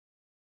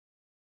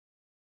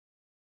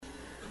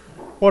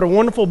What a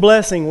wonderful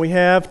blessing we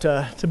have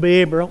to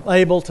be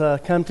able to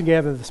come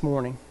together this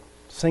morning,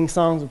 sing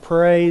songs of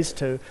praise,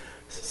 to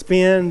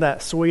spend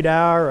that sweet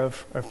hour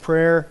of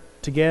prayer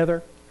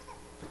together,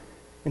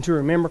 and to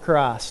remember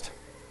Christ,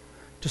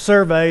 to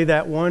survey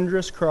that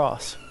wondrous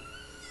cross.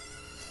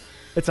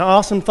 It's an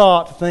awesome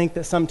thought to think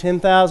that some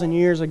 10,000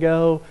 years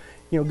ago,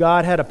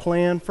 God had a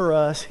plan for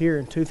us here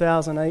in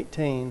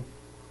 2018.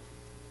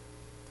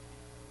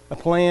 A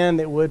plan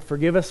that would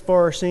forgive us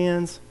for our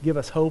sins, give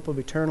us hope of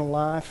eternal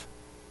life.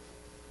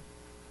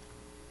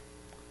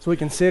 So we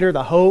consider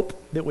the hope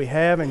that we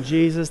have in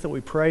Jesus that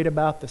we prayed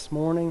about this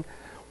morning.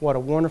 What a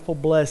wonderful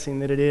blessing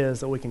that it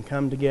is that we can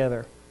come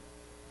together.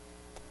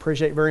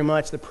 Appreciate very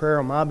much the prayer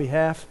on my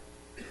behalf.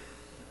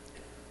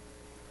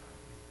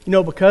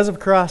 Because of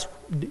Christ,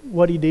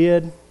 what He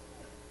did,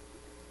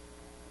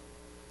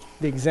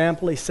 the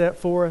example He set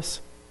for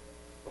us,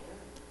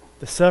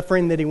 the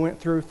suffering that He went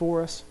through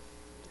for us,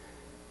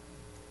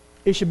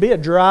 it should be a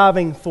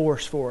driving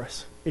force for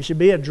us. It should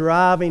be a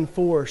driving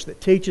force that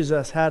teaches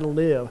us how to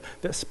live,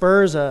 that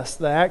spurs us,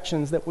 the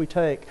actions that we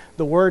take,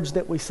 the words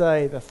that we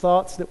say, the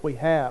thoughts that we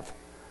have,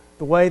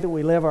 the way that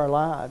we live our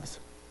lives.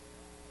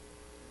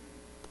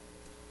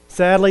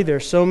 Sadly,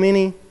 there's so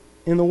many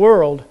in the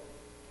world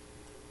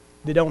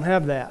that don't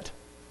have that.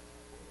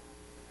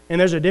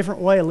 And there's a different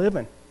way of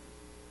living.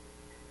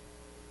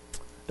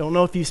 Don't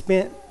know if you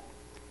spent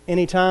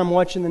any time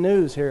watching the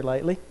news here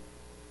lately.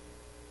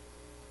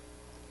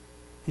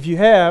 If you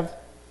have,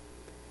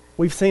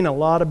 we've seen a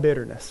lot of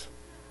bitterness.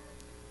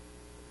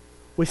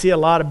 We see a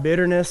lot of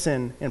bitterness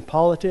in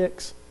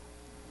politics,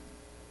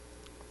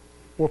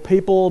 where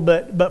people,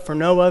 but for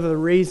no other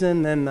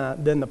reason than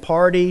the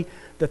party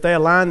that they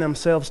align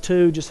themselves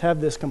to, just have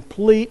this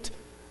complete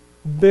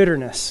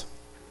bitterness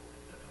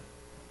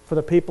for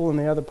the people in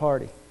the other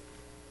party.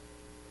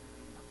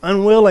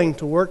 Unwilling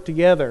to work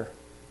together,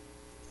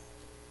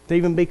 to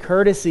even be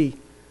courtesy,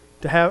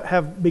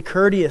 to be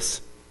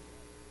courteous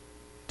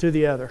to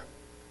the other.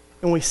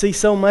 And we see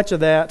so much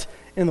of that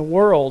in the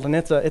world, and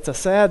it's a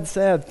sad,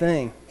 sad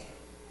thing.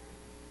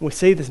 We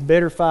see this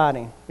bitter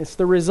fighting. It's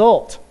the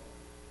result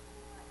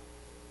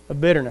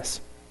of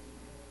bitterness.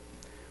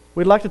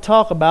 We'd like to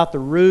talk about the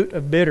root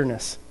of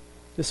bitterness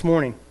this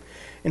morning.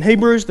 In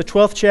Hebrews, the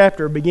 12th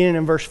chapter, beginning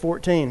in verse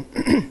 14,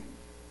 it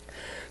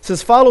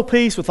says, "Follow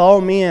peace with all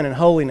men and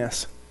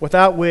holiness,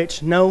 without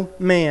which no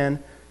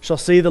man shall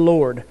see the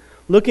Lord.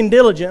 Looking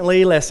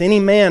diligently, lest any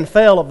man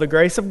fail of the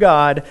grace of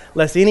God,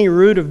 lest any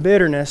root of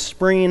bitterness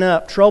springing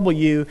up trouble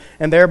you,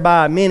 and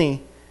thereby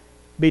many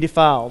be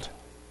defiled."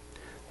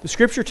 The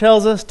Scripture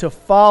tells us to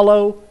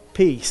follow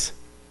peace.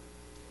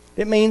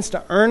 It means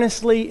to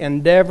earnestly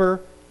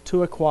endeavor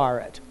to acquire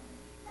it.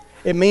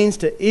 It means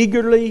to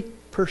eagerly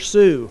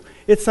pursue.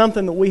 It's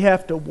something that we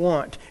have to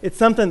want. It's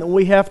something that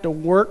we have to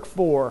work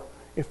for.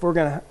 If we're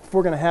going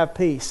to have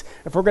peace.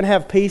 If we're going to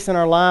have peace in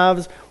our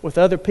lives with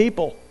other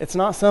people, it's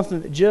not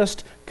something that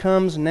just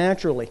comes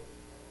naturally.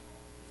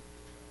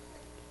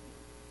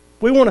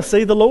 We want to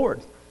see the Lord.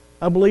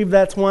 I believe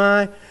that's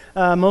why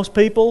most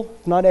people,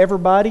 not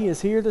everybody,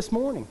 is here this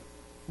morning.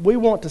 We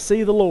want to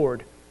see the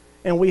Lord,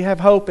 and we have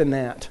hope in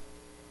that.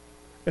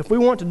 If we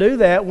want to do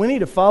that, we need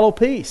to follow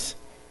peace.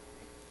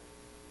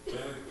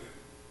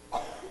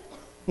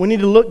 We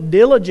need to look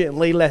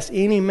diligently lest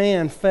any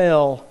man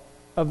fail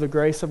of the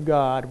grace of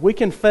God. We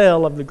can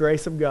fail of the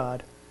grace of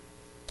God.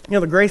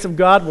 The grace of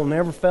God will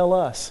never fail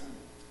us.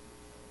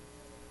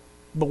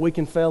 But we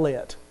can fail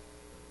it.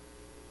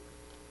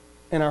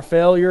 And our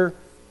failure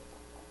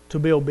to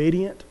be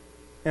obedient,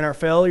 and our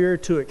failure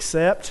to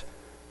accept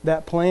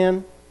that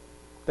plan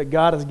that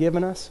God has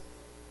given us,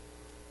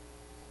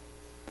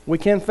 we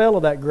can fail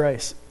of that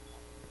grace.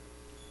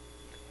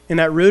 And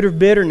that root of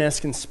bitterness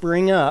can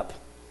spring up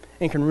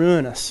and can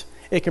ruin us.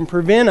 It can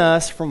prevent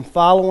us from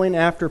following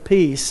after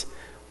peace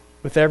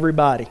with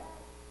everybody.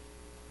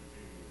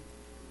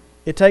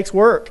 It takes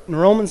work. In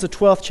Romans the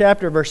 12th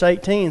chapter, verse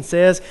 18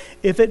 says,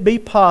 "If it be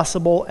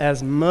possible,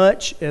 as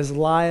much as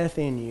lieth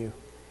in you."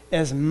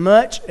 As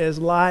much as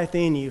lieth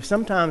in you.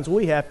 Sometimes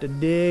we have to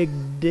dig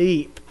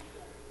deep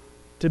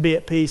to be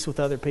at peace with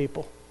other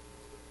people.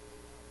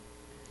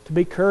 To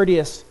be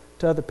courteous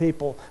to other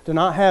people. To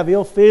not have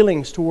ill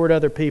feelings toward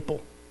other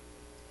people.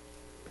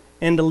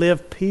 And to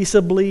live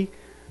peaceably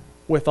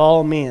with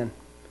all men.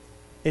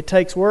 It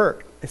takes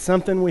work. It's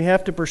something we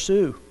have to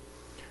pursue.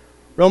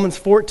 Romans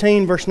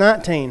 14, verse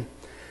 19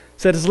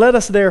 says, "Let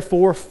us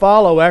therefore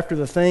follow after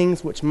the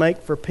things which make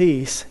for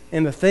peace,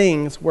 and the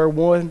things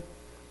wherewith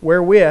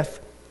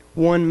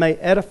one may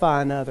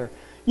edify another."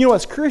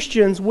 As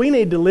Christians, we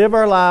need to live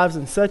our lives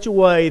in such a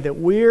way that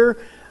we're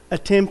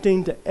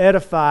attempting to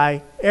edify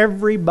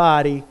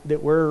everybody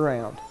that we're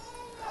around.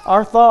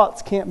 Our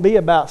thoughts can't be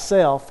about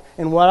self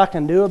and what I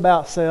can do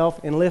about self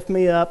and lift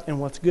me up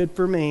and what's good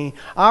for me.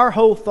 Our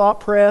whole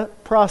thought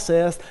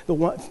process,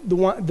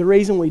 the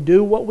reason we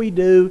do what we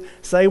do,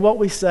 say what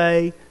we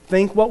say,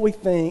 think what we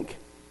think,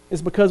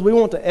 is because we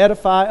want to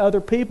edify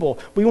other people.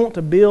 We want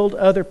to build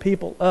other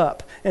people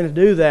up. And to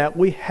do that,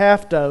 we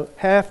have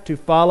to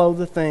follow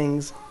the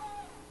things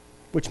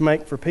which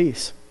make for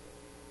peace.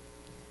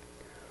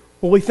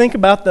 Well, we think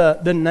about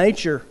the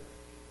nature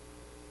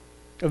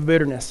of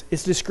bitterness.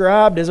 It's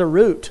described as a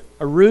root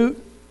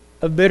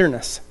of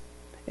bitterness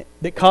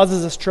that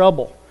causes us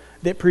trouble,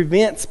 that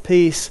prevents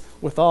peace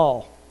with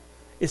all.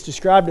 It's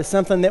described as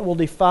something that will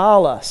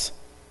defile us.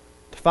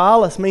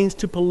 Defile us means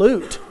to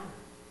pollute,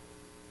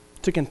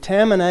 to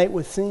contaminate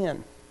with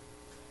sin.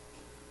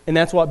 And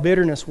that's what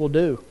bitterness will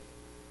do.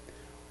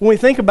 When we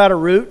think about a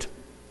root,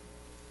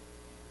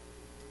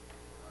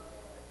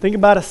 think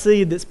about a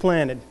seed that's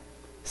planted,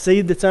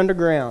 seed that's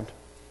underground.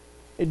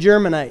 It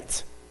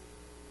germinates.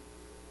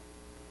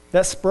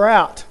 That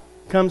sprout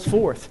comes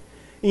forth.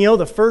 You know,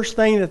 the first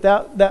thing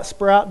that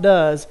sprout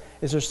does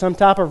is there's some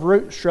type of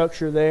root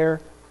structure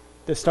there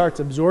that starts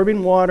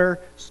absorbing water,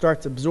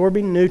 starts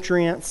absorbing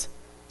nutrients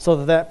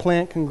so that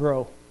plant can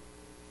grow.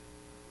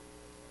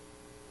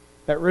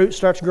 That root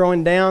starts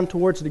growing down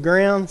towards the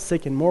ground,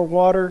 seeking more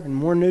water and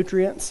more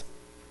nutrients.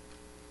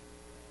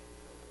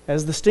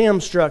 As the stem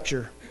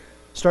structure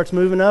starts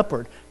moving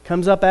upward,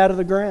 comes up out of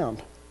the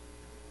ground.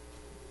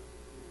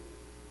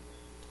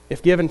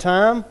 If given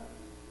time,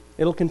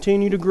 it'll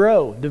continue to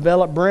grow,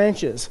 develop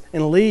branches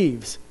and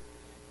leaves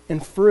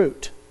and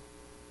fruit.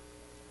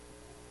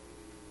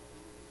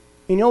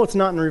 You know it's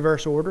not in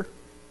reverse order.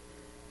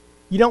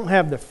 You don't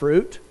have the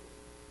fruit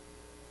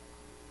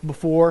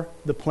before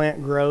the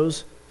plant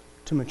grows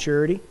to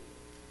maturity.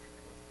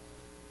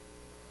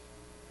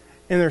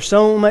 And there's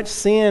so much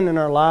sin in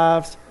our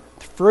lives,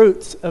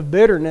 fruits of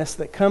bitterness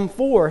that come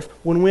forth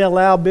when we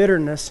allow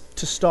bitterness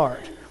to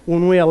start,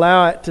 when we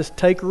allow it to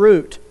take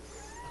root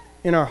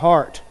in our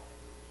heart.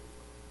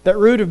 That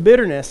root of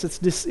bitterness,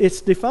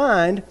 it's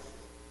defined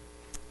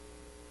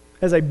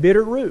as a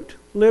bitter root,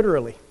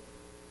 literally.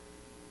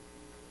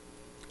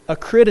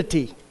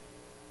 Acridity.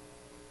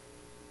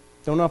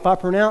 Don't know if I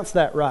pronounced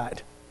that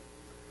right.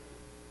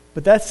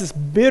 But that's this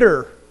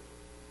bitter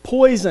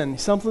poison,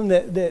 something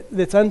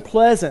that's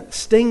unpleasant,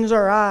 stings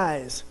our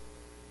eyes.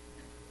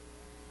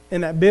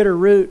 And that bitter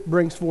root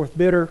brings forth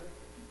bitter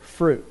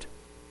fruit.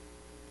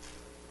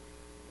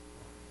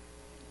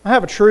 I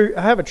have a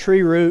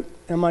tree root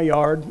in my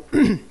yard,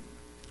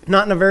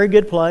 not in a very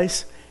good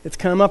place. It's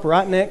come up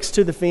right next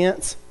to the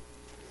fence.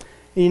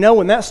 And you know,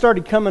 when that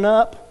started coming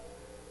up,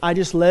 I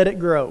just let it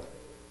grow.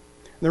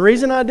 The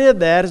reason I did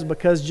that is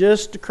because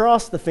just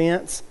across the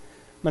fence,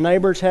 my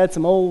neighbors had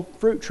some old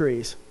fruit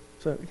trees.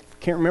 So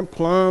can't remember,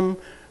 plum,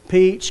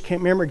 peach,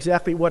 can't remember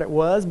exactly what it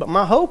was, but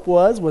my hope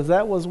was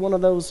that was one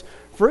of those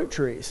fruit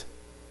trees.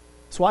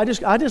 So I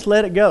just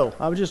let it go.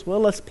 I was just,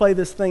 let's play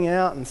this thing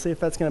out and see if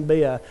that's going to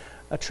be a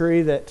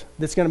tree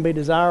that's going to be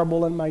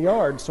desirable in my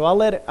yard. So I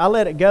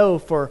let it go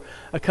for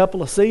a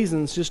couple of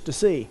seasons just to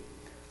see.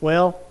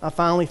 Well, I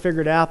finally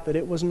figured out that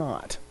it was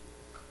not.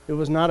 It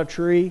was not a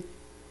tree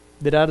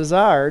that I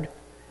desired,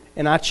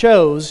 and I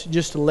chose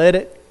just to let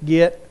it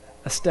get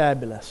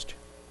established.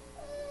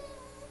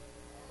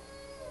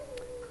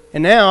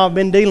 And now I've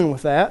been dealing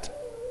with that.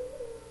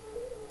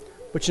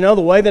 But you know,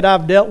 the way that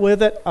I've dealt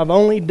with it, I've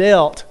only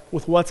dealt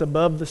with what's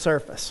above the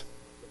surface.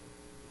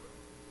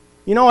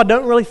 You know, I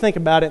don't really think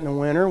about it in the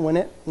winter when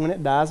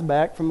it dies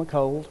back from the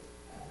cold.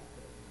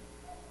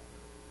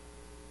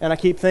 And I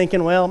keep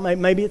thinking, well,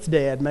 maybe it's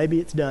dead. Maybe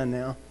it's done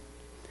now.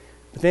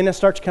 But then it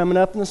starts coming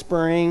up in the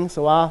spring,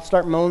 so I'll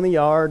start mowing the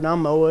yard, and I'll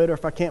mow it, or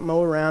if I can't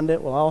mow around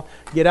it, well, I'll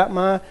get out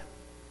my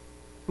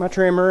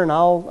trimmer, and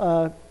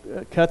I'll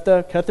cut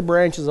the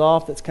branches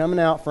off that's coming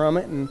out from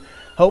it, and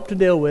hope to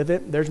deal with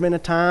it. There's been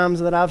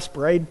times that I've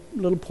sprayed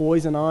a little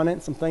poison on it,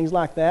 and some things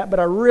like that, but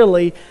I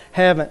really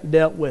haven't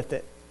dealt with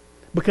it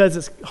because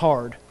it's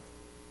hard.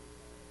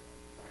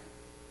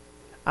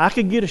 I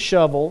could get a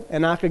shovel,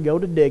 and I could go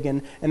to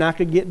digging, and I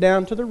could get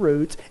down to the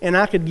roots, and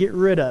I could get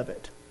rid of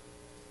it.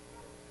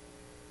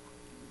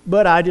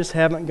 But I just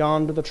haven't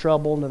gone to the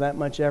trouble and to that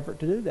much effort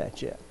to do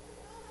that yet.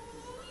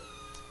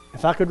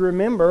 If I could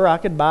remember, I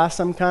could buy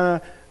some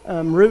kind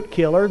of root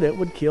killer that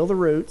would kill the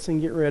roots and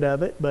get rid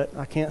of it, but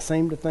I can't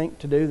seem to think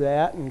to do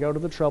that and go to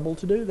the trouble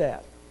to do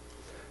that.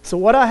 So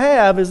what I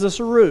have is this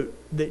root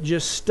that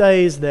just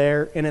stays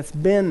there, and it's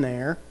been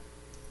there,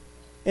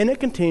 and it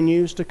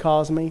continues to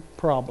cause me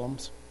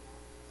problems.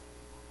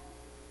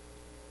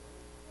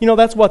 You know,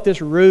 that's what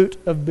this root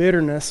of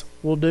bitterness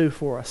will do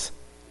for us.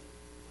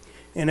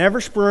 And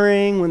every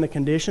spring, when the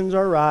conditions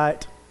are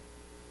right,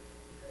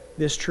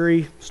 this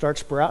tree starts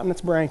sprouting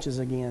its branches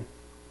again.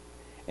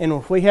 And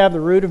if we have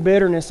the root of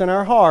bitterness in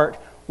our heart,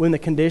 when the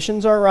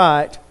conditions are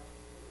right,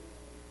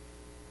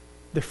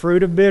 the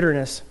fruit of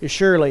bitterness is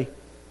surely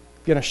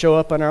going to show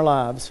up in our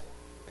lives.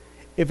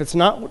 If it's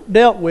not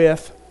dealt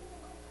with,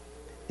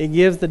 it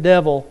gives the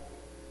devil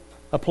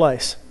a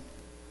place.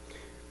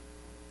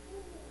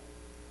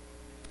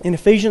 In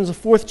Ephesians, the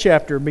 4th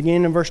chapter,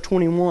 beginning in verse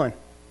 21, it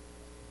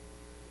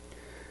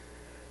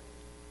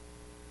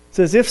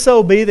says, "If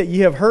so be that ye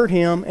have heard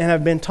him and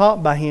have been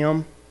taught by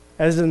him,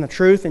 as in the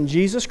truth in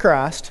Jesus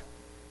Christ,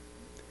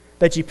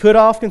 that ye put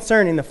off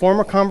concerning the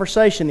former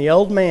conversation the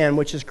old man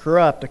which is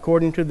corrupt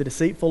according to the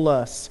deceitful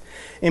lusts,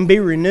 and be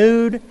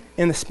renewed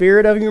in the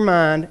spirit of your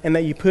mind, and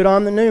that ye put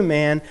on the new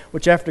man,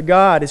 which after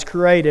God is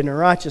created in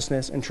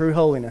righteousness and true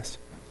holiness.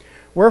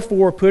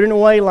 Wherefore, putting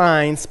away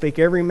lying, speak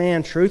every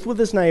man truth with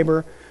his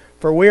neighbor,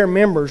 for we are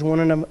members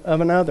one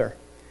of another.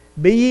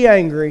 Be ye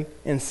angry,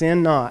 and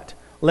sin not.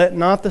 Let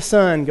not the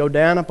sun go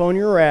down upon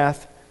your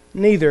wrath,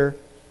 neither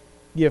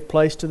give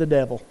place to the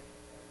devil.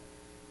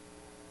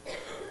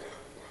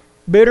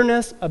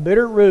 Bitterness, a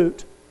bitter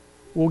root,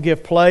 will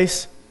give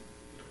place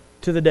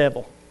to the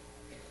devil.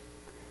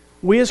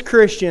 We as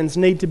Christians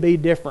need to be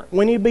different.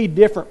 We need to be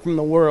different from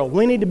the world.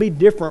 We need to be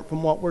different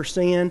from what we're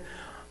seeing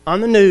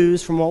on the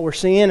news, from what we're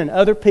seeing in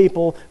other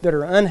people that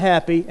are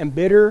unhappy and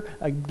bitter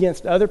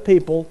against other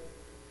people.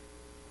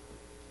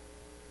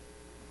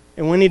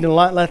 And we need to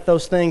let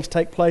those things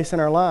take place in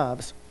our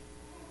lives.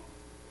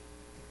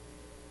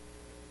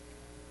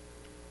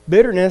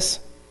 Bitterness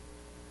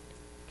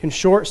can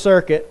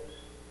short-circuit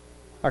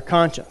our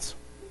conscience.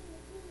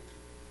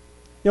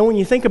 You know, when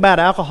you think about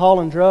alcohol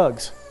and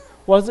drugs,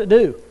 what does it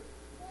do?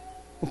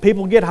 When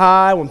people get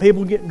high, when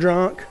people get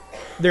drunk,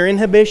 their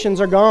inhibitions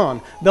are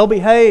gone. They'll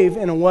behave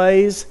in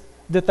ways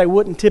that they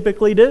wouldn't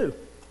typically do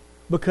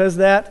because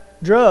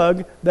that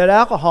drug, that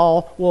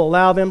alcohol, will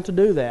allow them to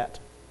do that.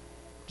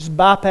 Just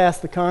bypass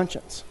the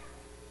conscience.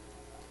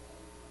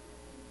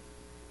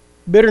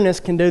 Bitterness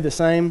can do the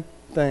same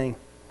thing.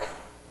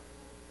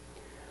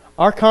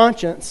 Our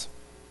conscience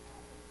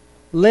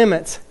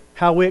limits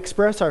how we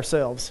express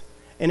ourselves,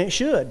 and it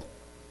should.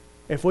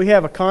 If we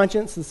have a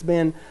conscience that's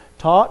been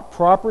taught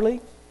properly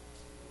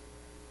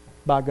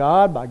by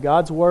God, by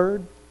God's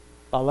Word,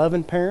 by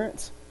loving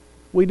parents,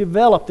 we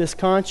develop this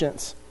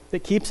conscience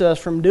that keeps us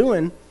from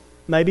doing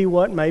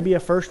what a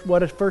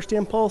first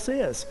impulse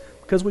is,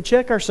 because we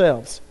check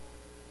ourselves.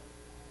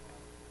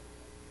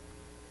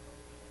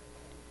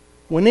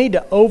 We need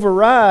to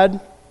override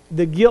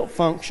the guilt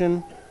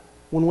function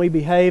when we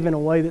behave in a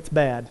way that's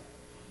bad.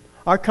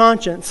 Our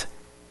conscience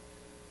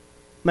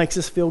makes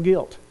us feel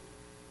guilt.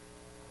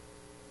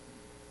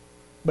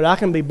 But I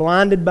can be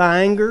blinded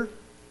by anger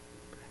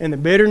and the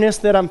bitterness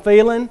that I'm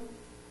feeling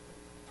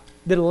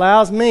that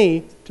allows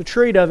me to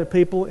treat other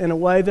people in a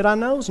way that I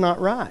know is not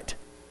right.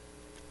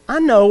 I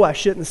know I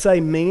shouldn't say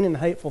mean and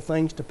hateful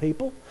things to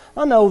people.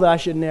 I know that I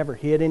should never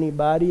hit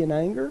anybody in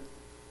anger.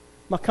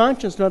 My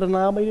conscience doesn't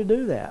allow me to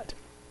do that.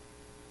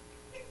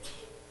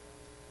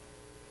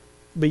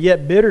 But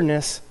yet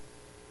bitterness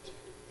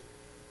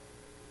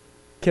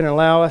can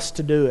allow us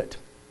to do it.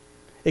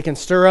 It can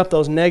stir up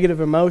those negative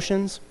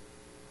emotions.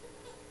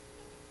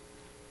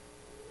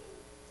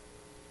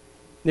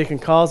 It can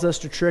cause us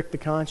to trick the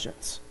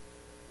conscience.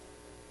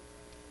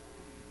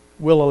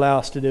 Will allow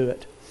us to do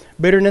it.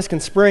 Bitterness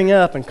can spring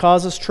up and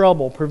cause us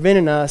trouble,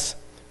 preventing us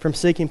from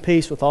seeking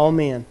peace with all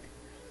men.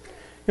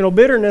 You know,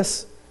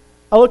 bitterness,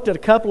 I looked at a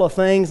couple of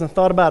things and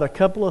thought about a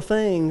couple of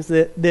things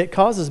that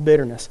causes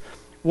bitterness.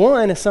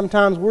 One is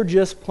sometimes we're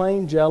just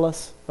plain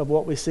jealous of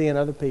what we see in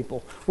other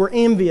people. We're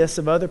envious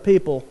of other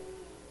people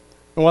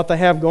and what they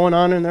have going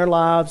on in their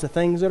lives, the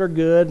things that are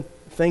good,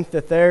 think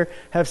that they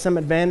have some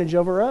advantage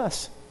over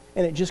us.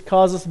 And it just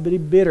causes us to be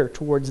bitter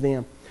towards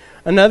them.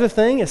 Another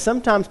thing is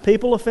sometimes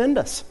people offend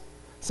us.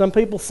 Some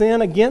people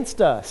sin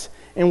against us,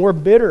 and we're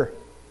bitter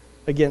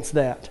against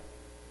that.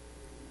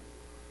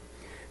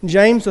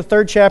 James, the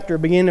 3rd chapter,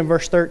 beginning in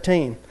verse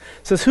 13,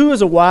 says, "Who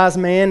is a wise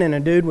man and a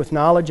dude with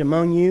knowledge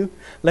among you?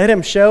 Let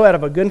him show out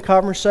of a good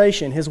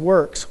conversation his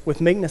works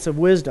with meekness of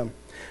wisdom.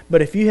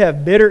 But if you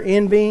have bitter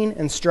envying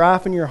and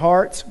strife in your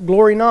hearts,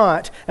 glory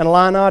not and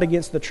lie not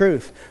against the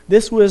truth.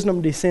 This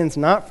wisdom descends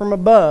not from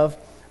above,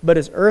 but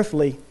is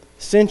earthly,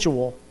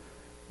 sensual,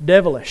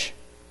 devilish."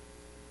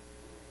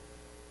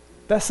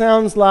 That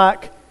sounds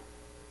like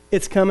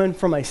it's coming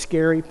from a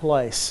scary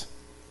place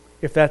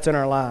if that's in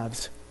our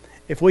lives.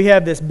 If we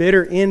have this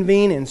bitter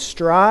envying and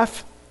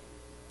strife,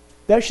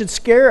 that should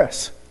scare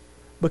us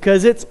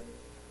because it's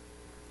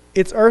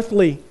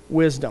earthly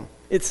wisdom.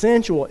 It's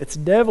sensual. It's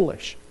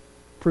devilish.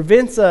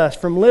 Prevents us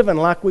from living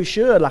like we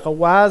should, like a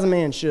wise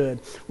man should,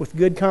 with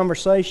good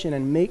conversation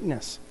and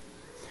meekness.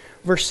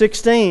 Verse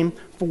 16,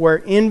 "For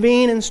where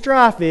envying and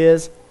strife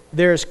is,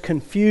 there is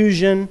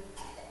confusion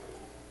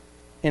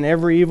in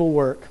every evil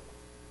work."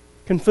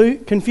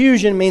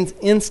 Confusion means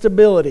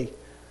instability,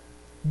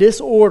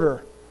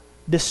 disorder,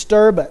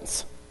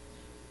 disturbance,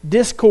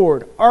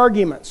 discord,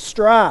 argument,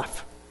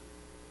 strife.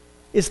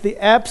 It's the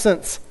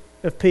absence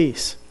of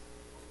peace.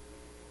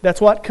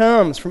 That's what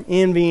comes from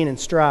envying and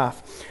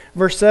strife.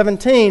 Verse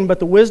 17, "But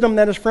the wisdom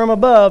that is from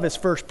above is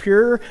first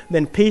pure,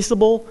 then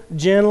peaceable,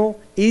 gentle,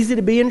 easy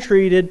to be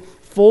entreated,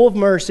 full of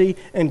mercy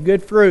and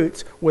good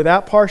fruits,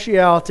 without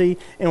partiality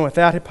and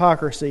without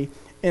hypocrisy.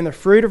 And the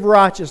fruit of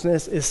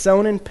righteousness is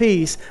sown in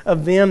peace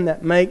of them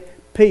that make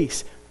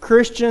peace."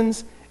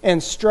 Christians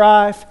and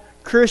strife,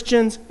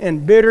 Christians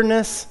and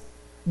bitterness,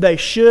 they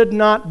should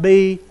not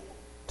be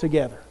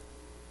together.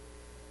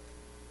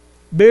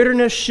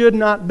 Bitterness should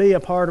not be a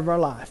part of our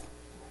life.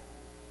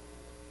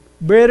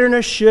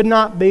 Bitterness should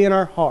not be in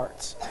our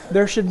hearts.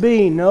 There should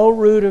be no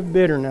root of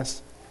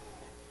bitterness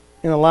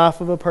in the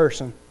life of a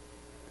person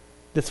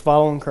that's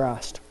following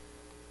Christ.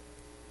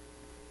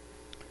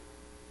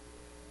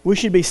 We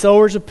should be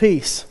sowers of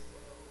peace.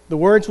 The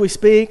words we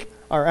speak,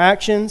 our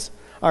actions,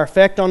 our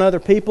effect on other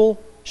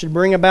people should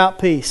bring about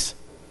peace.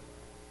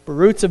 But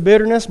roots of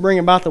bitterness bring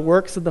about the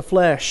works of the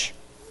flesh.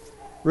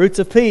 Roots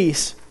of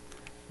peace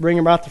bring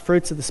about the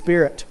fruits of the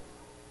Spirit.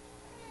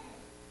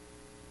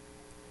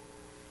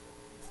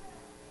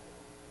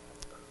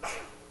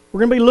 We're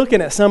going to be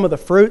looking at some of the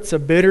fruits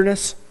of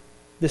bitterness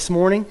this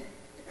morning.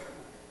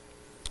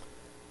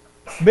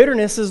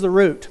 Bitterness is the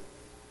root.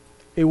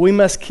 We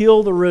must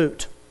kill the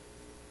root,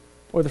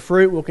 or the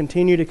fruit will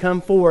continue to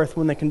come forth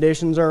when the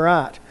conditions are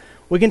right.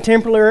 We can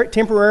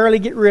temporarily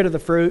get rid of the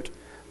fruit,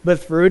 but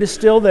if the fruit is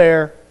still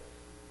there,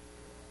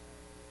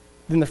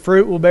 then the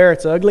fruit will bear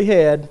its ugly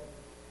head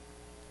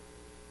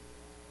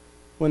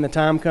when the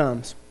time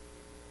comes.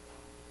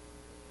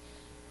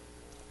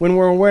 When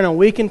we're in a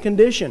weakened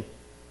condition.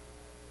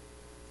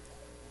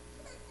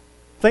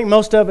 I think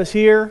most of us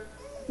here,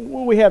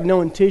 we have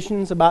no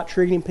intentions about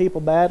treating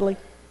people badly.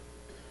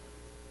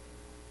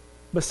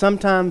 But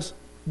sometimes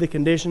the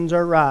conditions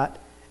are right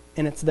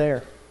and it's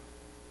there.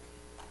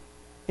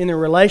 In the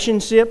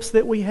relationships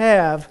that we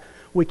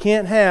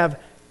can't have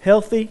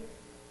healthy,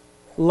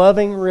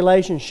 loving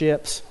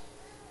relationships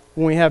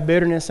when we have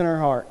bitterness in our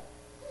heart.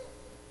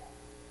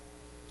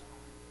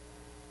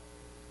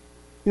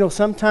 You know,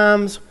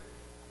 sometimes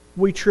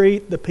we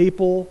treat the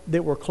people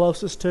that we're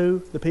closest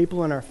to, the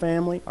people in our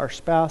family, our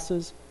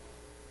spouses,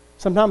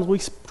 sometimes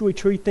we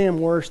treat them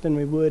worse than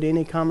we would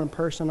any common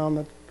person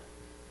on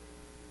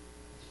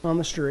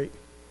the street.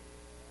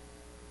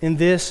 And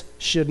this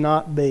should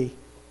not be.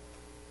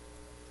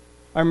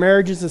 Our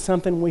marriages is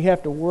something we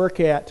have to work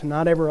at to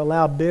not ever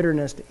allow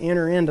bitterness to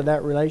enter into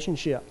that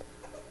relationship.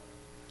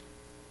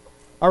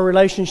 Our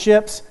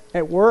relationships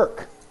at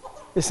work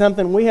is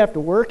something we have to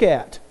work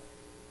at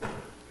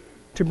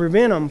to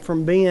prevent them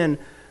from being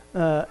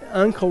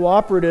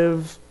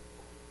uncooperative,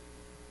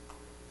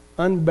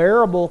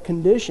 unbearable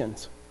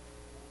conditions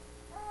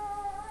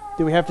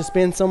that we have to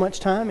spend so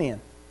much time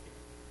in.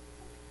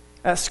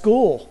 At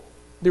school,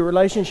 the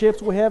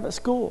relationships we have at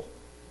school,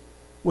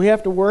 we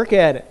have to work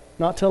at it,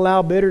 not to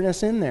allow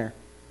bitterness in there.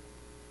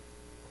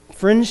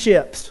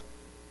 Friendships,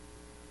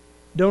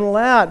 don't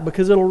allow it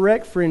because it'll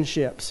wreck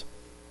friendships.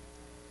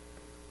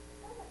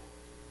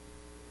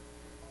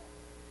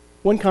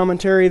 One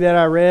commentary that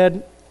I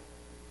read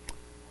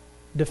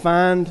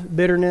defined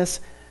bitterness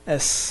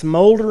as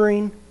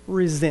smoldering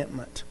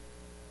resentment.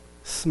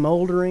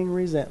 Smoldering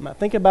resentment.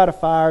 Think about a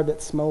fire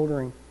that's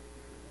smoldering.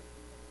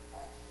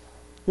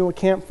 You know, a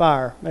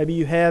campfire. Maybe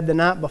you had the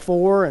night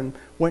before and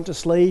went to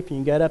sleep and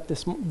you got up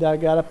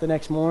the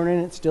next morning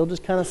and it's still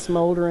just kind of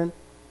smoldering.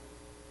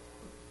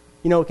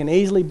 You know, it can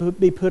easily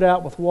be put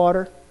out with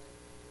water,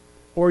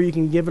 or you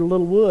can give it a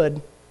little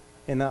wood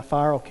and that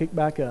fire will kick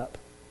back up.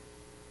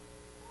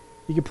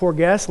 You can pour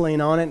gasoline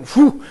on it and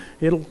whew,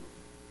 it'll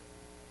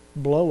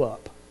blow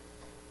up.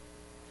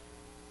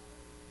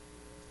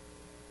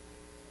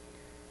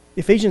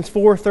 Ephesians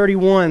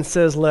 4:31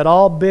 says, "Let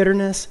all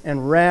bitterness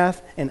and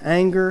wrath and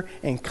anger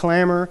and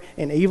clamor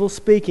and evil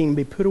speaking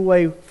be put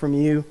away from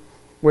you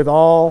with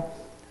all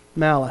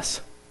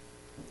malice."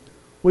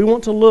 We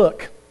want to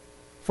look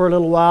for a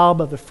little while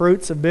about the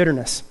fruits of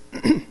bitterness.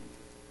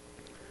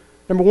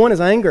 Number one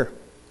is anger.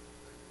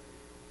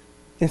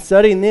 In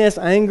studying this,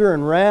 anger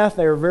and wrath,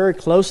 they are very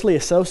closely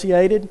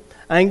associated.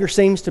 Anger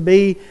seems to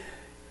be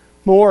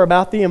more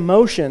about the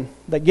emotion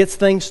that gets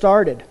things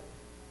started.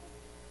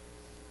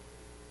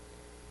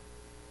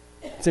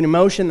 It's an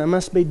emotion that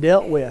must be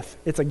dealt with.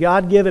 It's a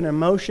God-given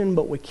emotion,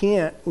 but we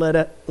can't let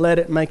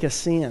it make us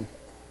sin.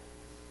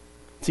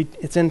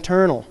 It's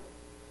internal,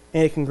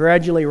 and it can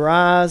gradually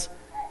rise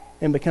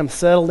and become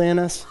settled in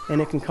us,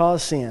 and it can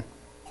cause sin.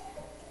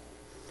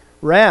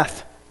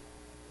 Wrath,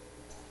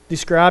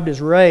 described as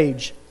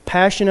rage,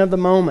 passion of the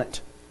moment.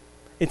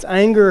 It's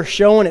anger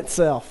showing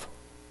itself.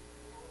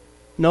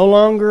 No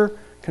longer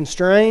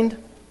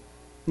constrained,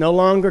 no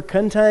longer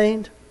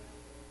contained.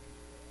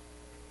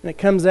 And it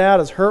comes out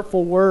as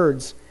hurtful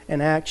words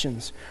and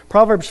actions.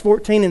 Proverbs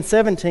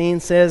 14:17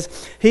 says,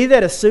 "He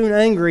that is soon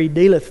angry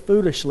dealeth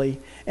foolishly,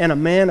 and a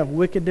man of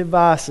wicked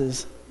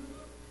devices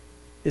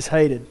is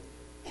hated."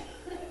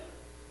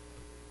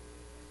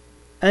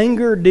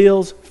 Anger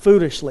deals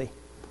foolishly.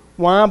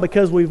 Why?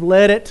 Because we've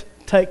let it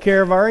take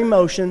care of our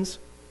emotions.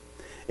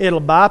 It'll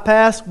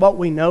bypass what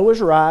we know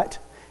is right.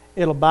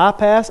 It'll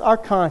bypass our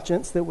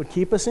conscience that would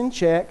keep us in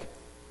check.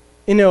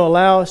 And it'll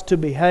allow us to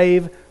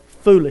behave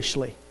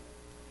foolishly.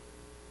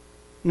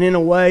 And in a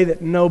way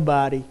that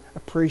nobody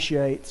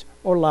appreciates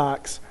or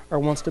likes or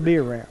wants to be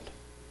around.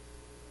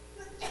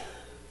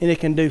 And it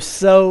can do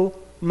so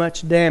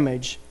much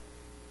damage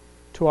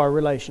to our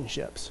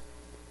relationships,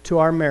 to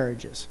our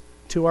marriages,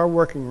 to our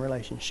working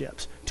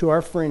relationships, to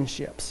our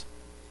friendships.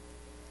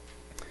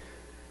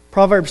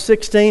 Proverbs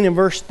 16 and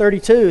verse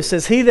 32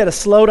 says, "He that is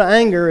slow to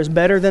anger is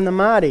better than the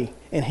mighty,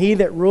 and he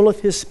that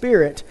ruleth his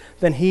spirit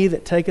than he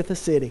that taketh a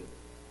city.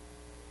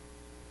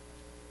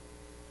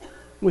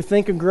 We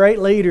think of great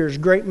leaders,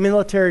 great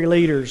military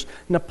leaders.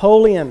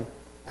 Napoleon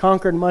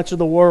conquered much of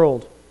the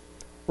world.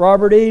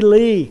 Robert E.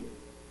 Lee,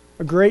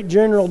 a great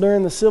general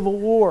during the Civil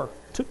War,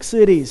 took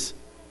cities.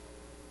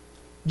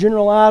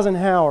 General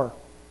Eisenhower,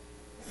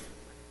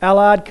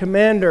 Allied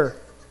commander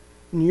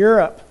in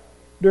Europe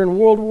during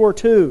World War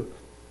II.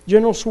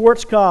 General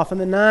Schwarzkopf in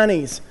the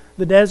 90s,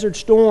 the Desert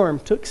Storm,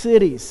 took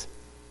cities.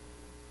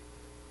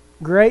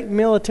 Great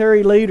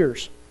military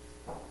leaders.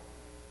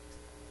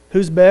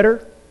 Who's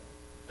better?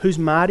 Who's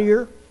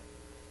mightier?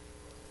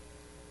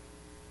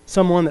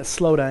 Someone that's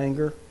slow to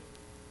anger.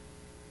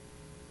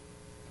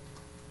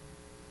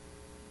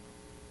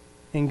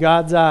 In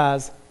God's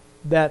eyes,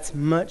 that's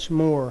much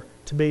more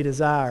to be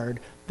desired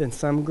than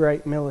some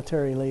great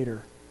military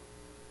leader.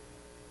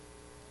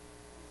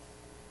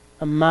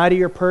 A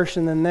mightier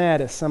person than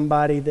that is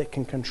somebody that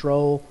can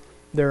control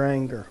their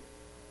anger.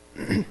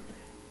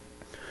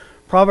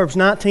 Proverbs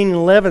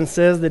 19:11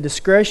 says, "The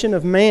discretion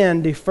of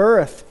man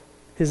deferreth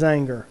his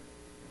anger,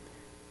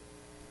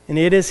 and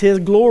it is his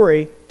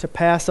glory to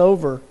pass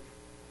over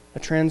a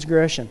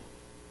transgression."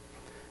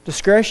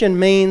 Discretion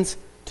means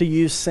to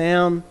use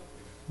sound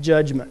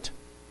judgment.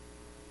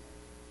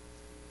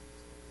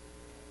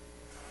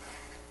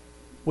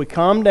 We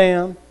calm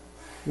down.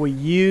 We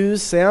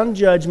use sound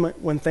judgment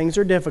when things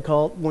are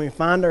difficult, when we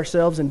find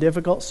ourselves in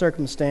difficult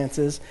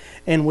circumstances,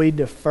 and we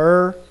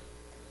defer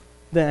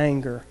the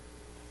anger.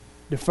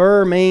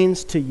 Defer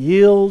means to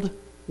yield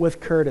with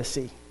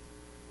courtesy.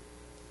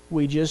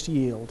 We just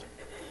yield.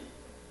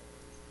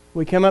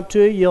 We come up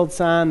to a yield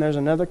sign, there's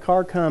another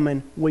car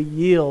coming, we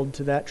yield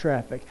to that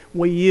traffic.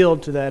 We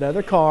yield to that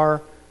other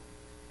car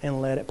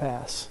and let it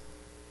pass.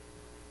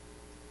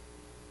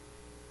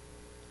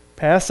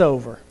 Pass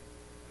over.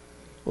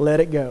 Let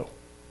it go.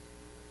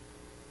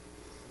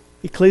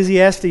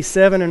 Ecclesiastes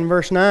 7 and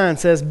verse 9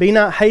 says, "Be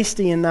not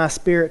hasty in thy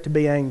spirit to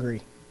be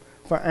angry,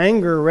 for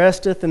anger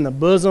resteth in the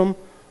bosom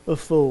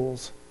of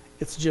fools."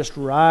 It's just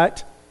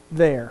right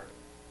there.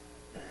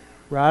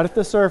 Right at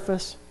the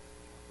surface,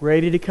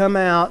 ready to come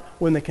out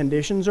when the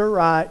conditions are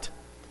right,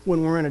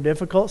 when we're in a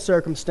difficult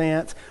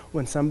circumstance,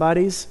 when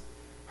somebody's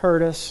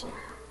hurt us,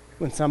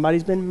 when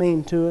somebody's been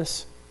mean to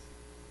us,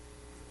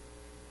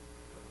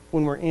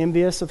 when we're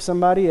envious of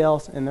somebody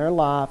else in their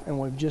life and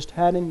we've just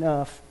had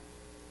enough.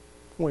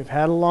 We've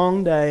had a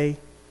long day.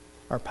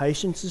 Our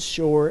patience is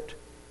short.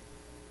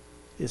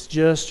 It's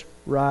just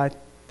right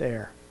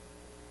there.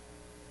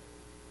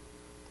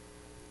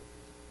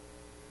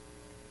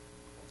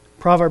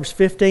 Proverbs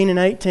 15 and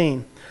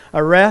 18.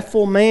 "A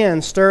wrathful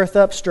man stirreth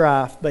up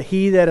strife, but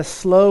he that is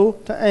slow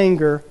to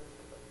anger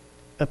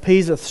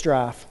appeaseth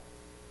strife."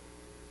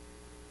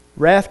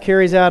 Wrath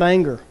carries out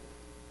anger.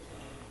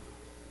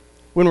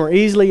 When we're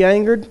easily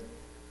angered,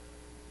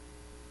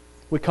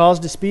 we cause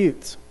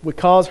disputes. We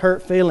cause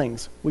hurt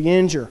feelings. We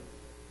injure.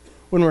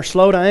 When we're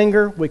slow to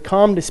anger, we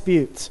calm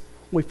disputes.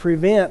 We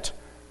prevent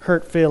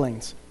hurt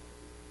feelings.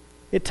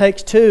 It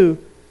takes two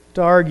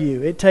to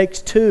argue. It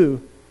takes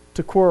two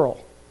to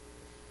quarrel.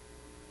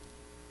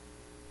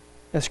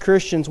 As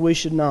Christians, we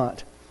should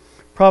not.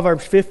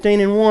 Proverbs 15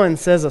 and 1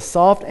 says, "A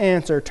soft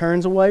answer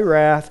turns away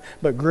wrath,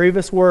 but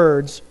grievous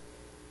words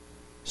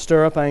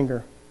stir up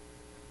anger."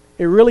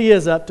 It really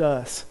is up to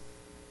us.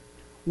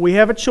 We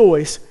have a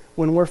choice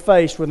when we're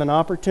faced with an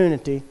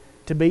opportunity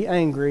to be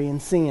angry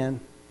and sin.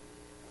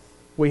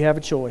 We have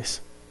a choice.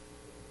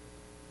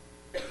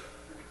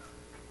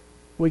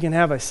 We can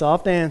have a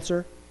soft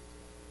answer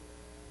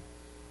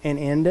and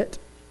end it,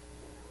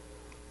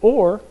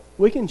 or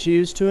we can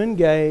choose to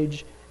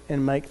engage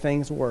and make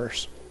things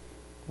worse,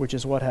 which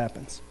is what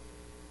happens.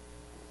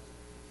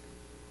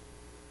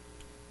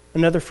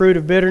 Another fruit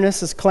of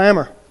bitterness is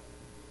clamor.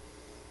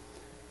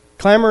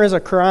 Clamor is a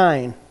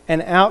crying,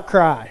 an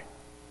outcry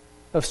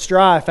of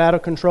strife out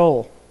of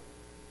control.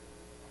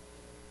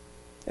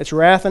 It's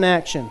wrath in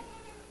action,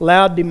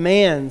 loud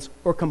demands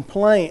or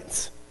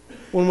complaints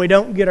when we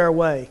don't get our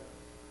way,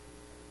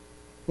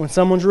 when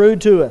someone's rude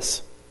to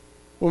us,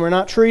 when we're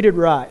not treated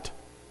right.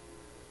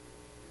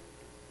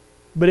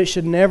 But it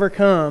should never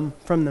come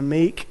from the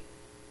meek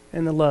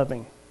and the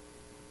loving.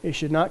 It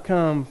should not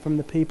come from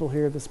the people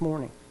here this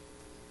morning.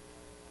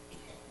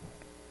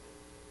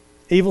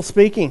 Evil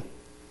speaking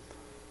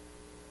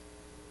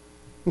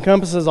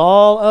encompasses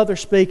all other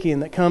speaking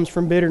that comes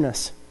from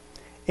bitterness.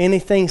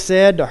 Anything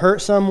said to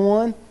hurt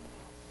someone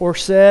or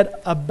said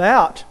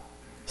about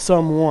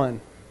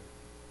someone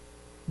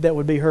that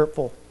would be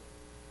hurtful.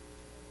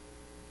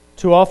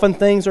 Too often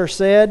things are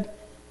said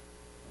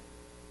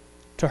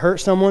to hurt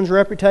someone's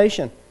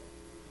reputation.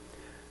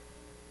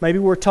 Maybe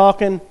we're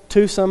talking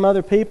to some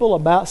other people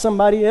about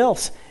somebody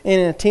else in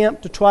an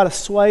attempt to try to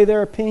sway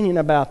their opinion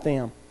about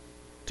them,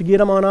 to get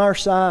them on our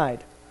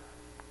side,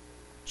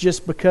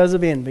 just because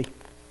of envy.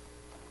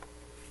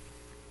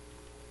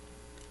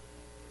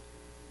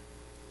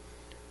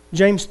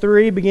 James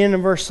 3, beginning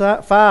in verse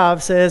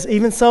 5, says,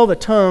 "Even so the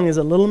tongue is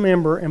a little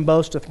member and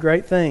boasteth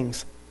great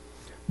things.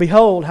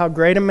 Behold, how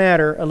great a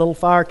matter a little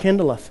fire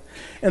kindleth.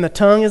 And the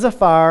tongue is a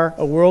fire,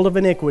 a world of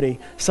iniquity.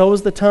 So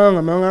is the tongue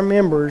among our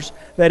members,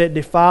 that it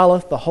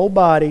defileth the whole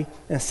body,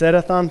 and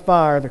setteth on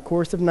fire the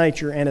course of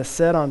nature, and is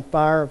set on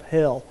fire of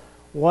hell.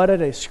 What a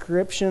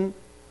description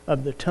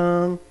of the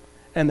tongue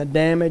and the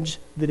damage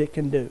that it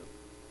can do.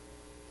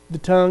 The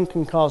tongue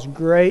can cause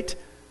great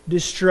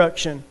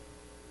destruction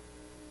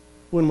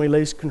when we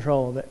lose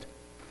control of it.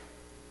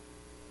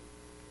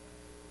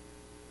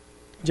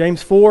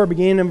 James 4,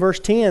 beginning in verse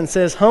 10,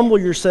 says, Humble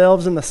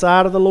yourselves in the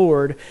sight of the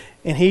Lord,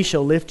 and He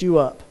shall lift you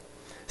up.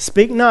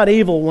 Speak not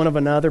evil one of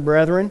another,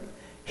 brethren.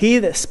 He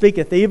that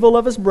speaketh evil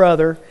of his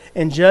brother,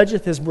 and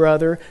judgeth his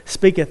brother,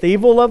 speaketh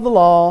evil of the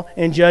law,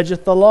 and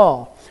judgeth the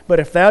law. But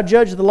if thou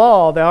judge the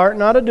law, thou art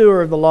not a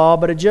doer of the law,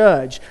 but a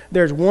judge.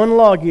 There is one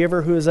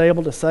lawgiver who is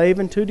able to save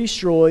and to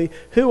destroy.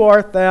 Who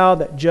art thou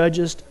that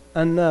judgest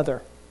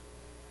another?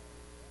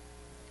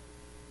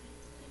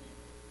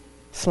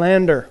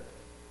 Slander.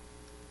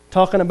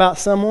 Talking about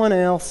someone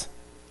else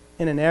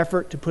in an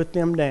effort to put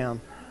them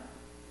down.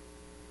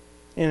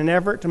 In an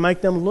effort to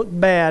make them look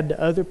bad to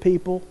other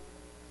people.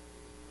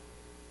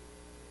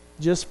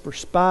 Just for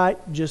spite,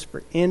 just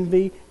for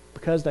envy,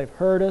 because they've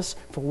hurt us.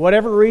 For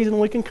whatever reason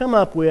we can come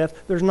up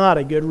with, there's not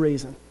a good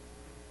reason.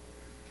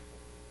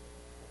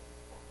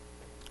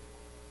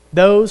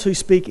 Those who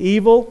speak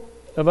evil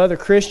of other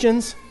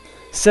Christians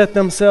set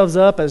themselves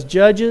up as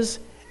judges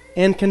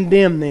and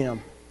condemn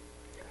them.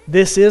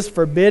 This is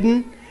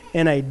forbidden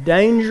and a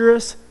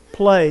dangerous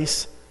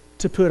place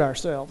to put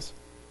ourselves.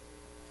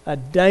 A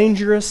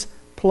dangerous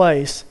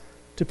place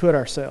to put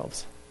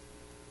ourselves.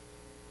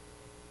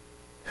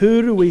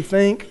 Who do we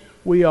think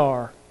we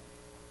are?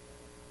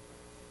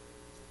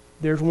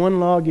 There's one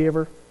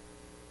lawgiver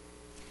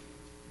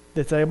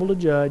that's able to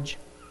judge,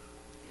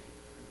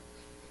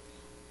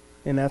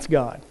 and that's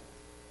God.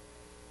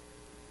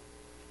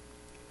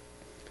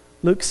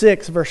 Luke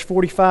 6, verse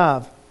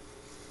 45.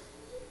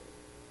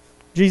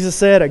 Jesus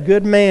said, A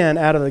good man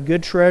out of the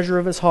good treasure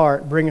of his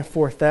heart bringeth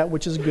forth that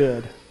which is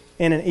good,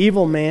 and an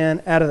evil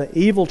man out of the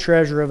evil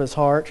treasure of his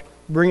heart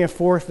bringeth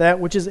forth that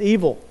which is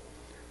evil.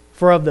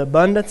 For of the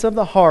abundance of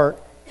the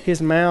heart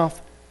his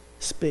mouth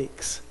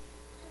speaks.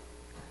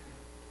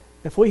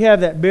 If we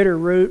have that bitter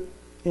root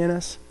in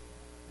us,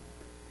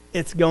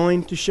 it's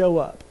going to show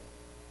up.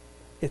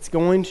 It's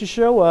going to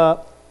show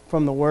up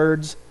from the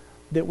words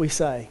that we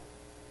say.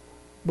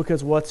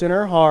 Because what's in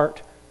our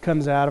heart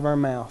comes out of our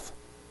mouth.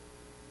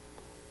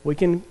 We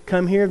can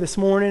come here this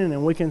morning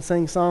and we can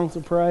sing songs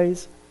of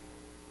praise.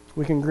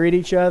 We can greet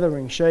each other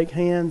and shake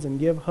hands and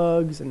give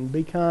hugs and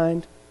be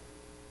kind.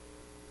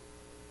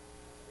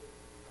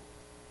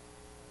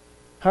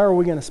 How are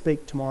we going to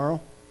speak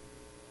tomorrow?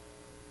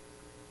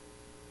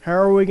 How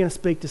are we going to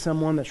speak to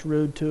someone that's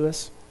rude to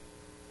us?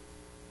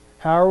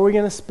 How are we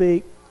going to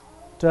speak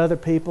to other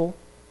people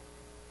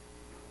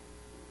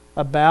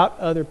about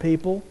other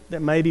people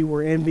that maybe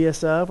we're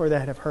envious of or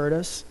that have hurt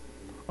us?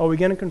 Are we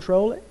going to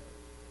control it?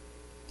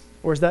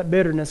 Or is that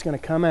bitterness going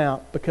to come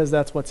out because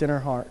that's what's in our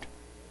heart?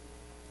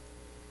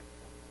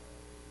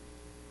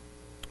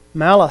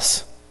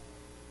 Malice,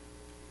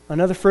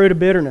 another fruit of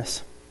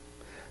bitterness.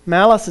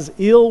 Malice is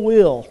ill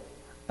will,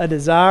 a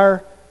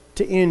desire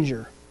to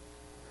injure,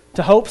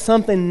 to hope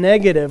something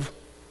negative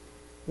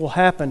will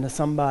happen to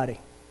somebody,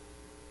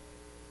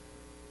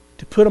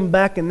 to put them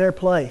back in their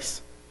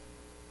place.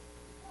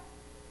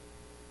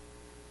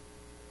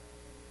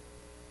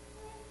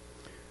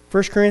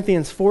 First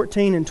Corinthians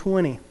 14 and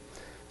 20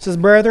 says,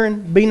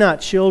 Brethren, be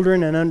not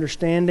children in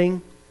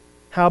understanding,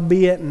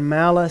 howbeit in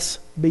malice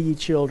be ye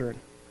children,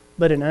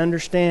 but in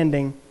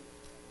understanding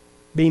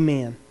be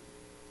men.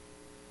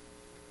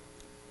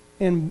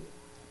 In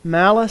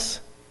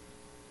malice,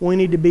 we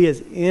need to be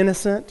as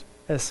innocent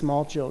as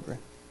small children.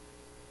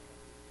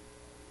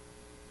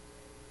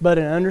 But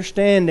in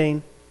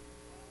understanding,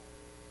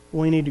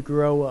 we need to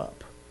grow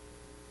up.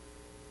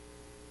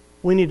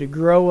 We need to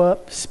grow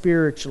up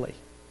spiritually.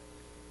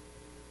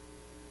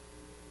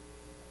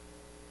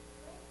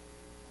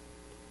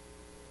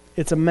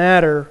 It's a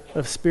matter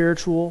of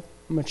spiritual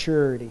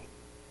maturity.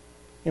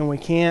 And we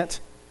can't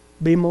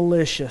be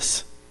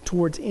malicious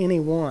towards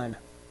anyone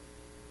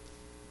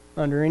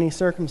under any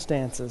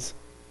circumstances.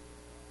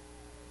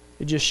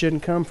 It just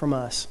shouldn't come from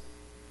us.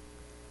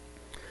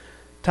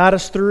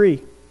 Titus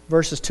 3,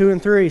 verses 2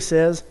 and 3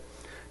 says,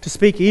 To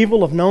speak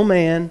evil of no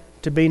man,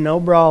 to be no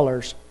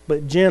brawlers,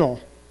 but gentle,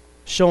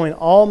 showing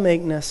all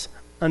meekness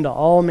unto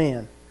all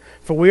men.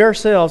 For we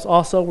ourselves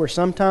also were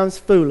sometimes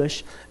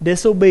foolish,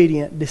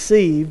 disobedient,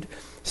 deceived,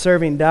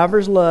 serving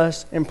divers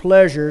lusts and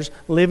pleasures,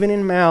 living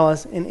in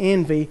malice and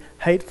envy,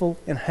 hateful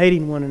and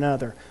hating one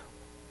another.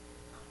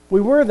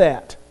 We were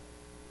that.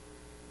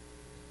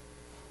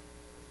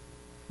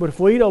 But if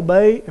we've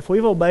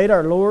obeyed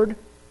our Lord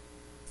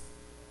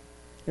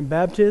in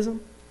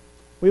baptism,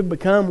 we've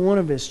become one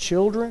of His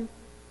children,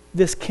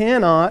 this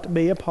cannot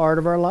be a part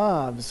of our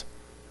lives.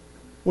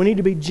 We need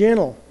to be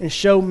gentle and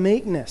show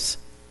meekness.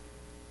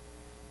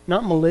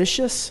 Not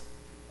malicious,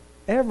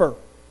 ever.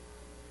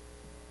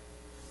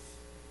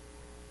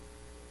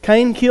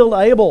 Cain killed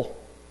Abel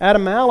out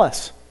of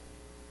malice.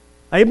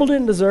 Abel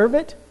didn't deserve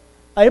it.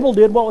 Abel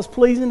did what was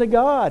pleasing to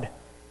God.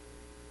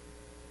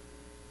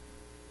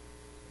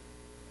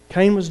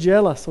 Cain was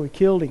jealous, so he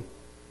killed him.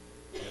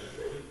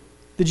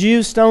 The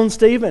Jews stoned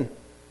Stephen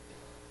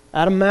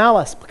out of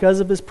malice because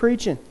of his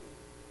preaching.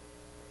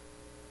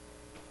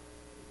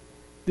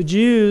 The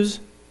Jews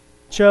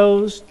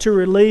chose to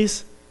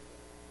release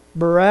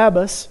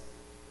Barabbas,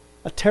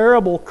 a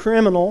terrible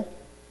criminal,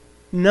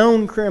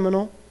 known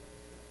criminal,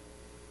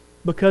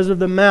 because of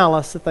the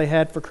malice that they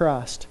had for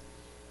Christ.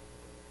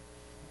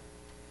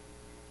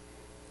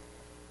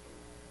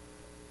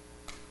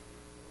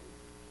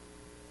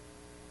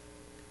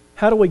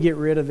 How do we get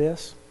rid of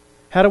this?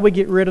 How do we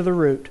get rid of the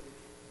root?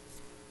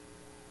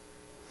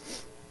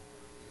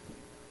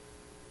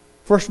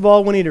 First of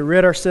all, we need to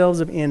rid ourselves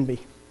of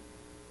envy,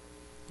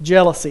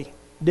 jealousy,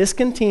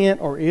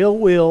 discontent, or ill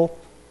will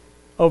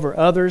over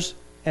others'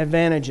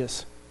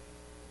 advantages.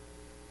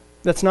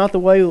 That's not the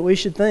way that we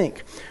should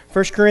think.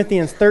 1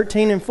 Corinthians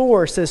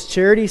 13:4 says,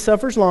 "Charity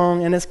suffers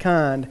long and is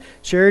kind.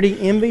 Charity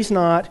envies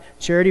not.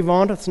 Charity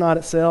vaunteth not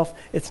itself.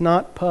 It's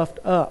not puffed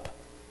up."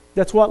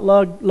 That's what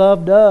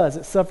love does.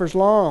 It suffers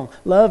long.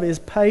 Love is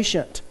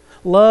patient.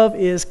 Love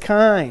is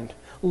kind.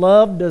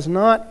 Love does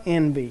not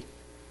envy.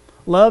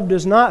 Love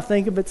does not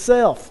think of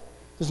itself.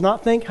 Does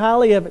not think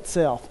highly of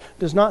itself.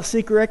 Does not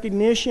seek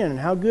recognition and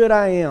how good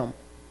I am.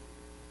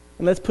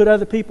 And let's put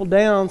other people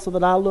down so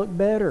that I look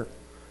better.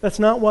 That's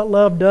not what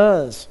love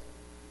does.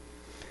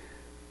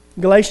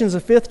 Galatians, the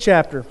 5th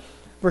chapter,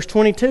 verse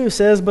 22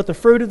 says, "But the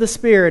fruit of the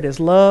Spirit is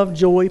love,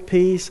 joy,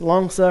 peace,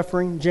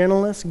 long-suffering,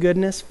 gentleness,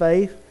 goodness,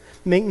 faith,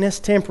 meekness,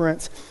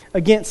 temperance.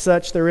 Against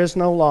such there is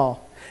no law.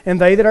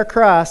 And they that are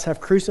Christ have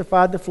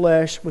crucified the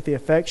flesh with the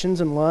affections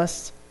and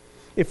lusts.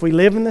 If we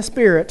live in the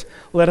Spirit,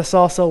 let us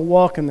also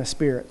walk in the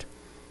Spirit.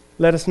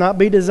 Let us not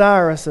be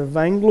desirous of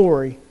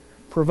vainglory,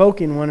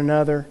 provoking one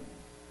another,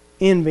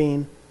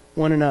 envying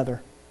one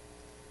another."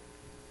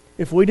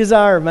 If we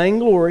desire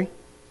vainglory,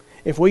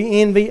 if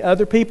we envy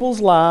other people's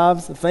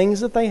lives, the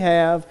things that they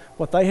have,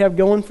 what they have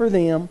going for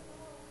them,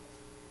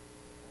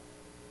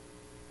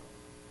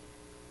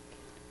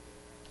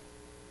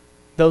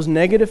 those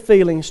negative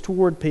feelings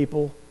toward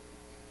people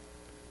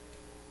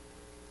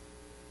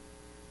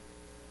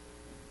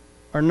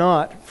are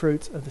not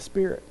fruits of the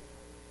Spirit.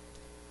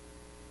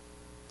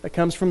 That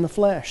comes from the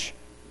flesh.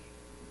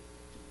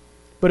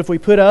 But if we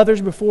put others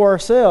before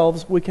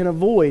ourselves, we can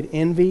avoid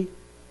envy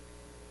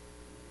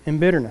and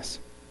bitterness.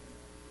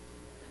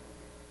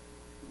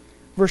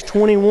 Verse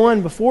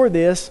 21 before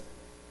this,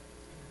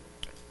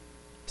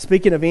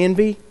 speaking of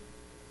envy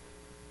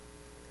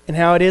and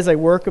how it is a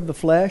work of the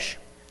flesh,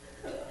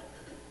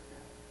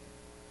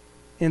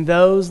 and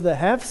those that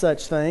have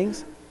such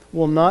things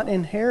will not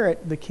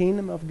inherit the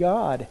kingdom of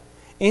God.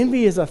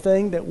 Envy is a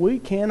thing that we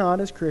cannot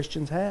as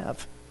Christians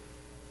have.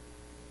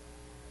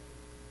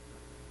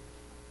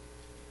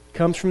 It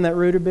comes from that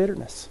root of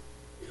bitterness.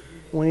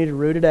 We need to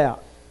root it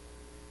out.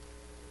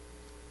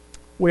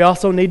 We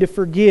also need to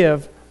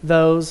forgive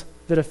those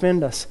that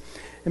offend us.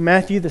 In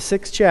Matthew, the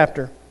 6th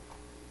chapter,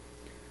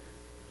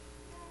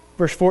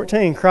 verse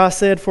 14, Christ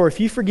said, "For if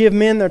you forgive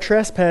men their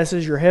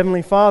trespasses, your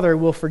heavenly Father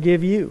will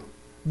forgive you.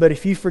 But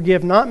if you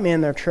forgive not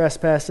men their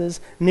trespasses,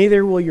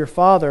 neither will your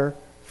Father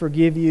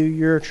forgive you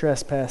your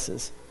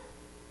trespasses."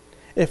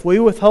 If we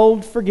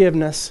withhold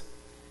forgiveness,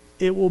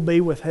 it will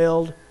be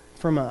withheld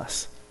from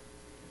us.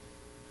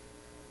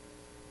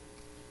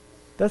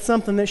 That's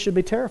something that should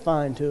be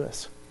terrifying to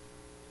us.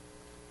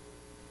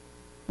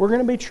 We're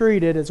going to be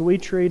treated as we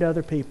treat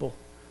other people.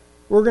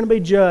 We're going to be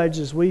judged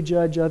as we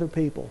judge other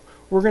people.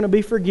 We're going to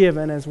be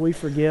forgiven as we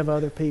forgive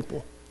other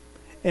people.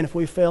 And if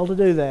we fail to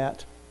do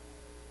that,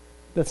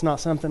 that's not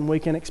something we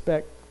can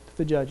expect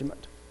the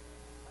judgment.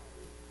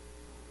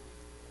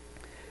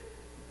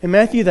 In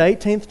Matthew, the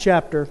 18th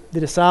chapter, the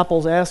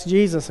disciples asked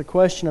Jesus a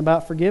question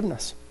about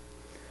forgiveness.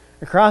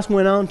 And Christ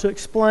went on to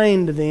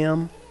explain to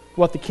them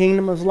what the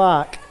kingdom was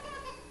like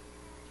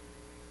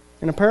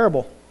in a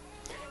parable.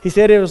 He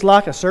said it was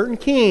like a certain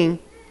king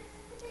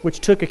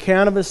which took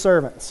account of his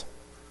servants.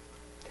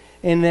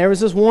 And there was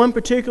this one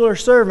particular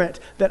servant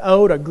that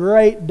owed a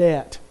great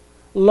debt,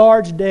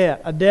 large debt,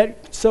 a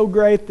debt so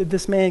great that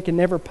this man can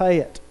never pay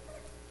it.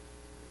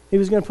 He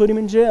was going to put him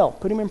in jail,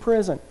 put him in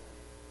prison.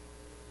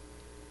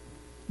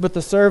 But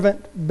the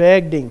servant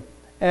begged him,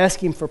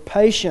 asked him for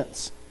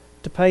patience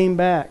to pay him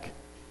back.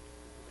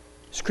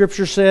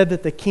 Scripture said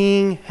that the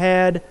king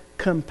had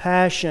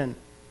compassion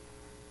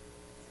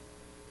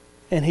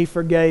and he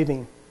forgave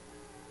him.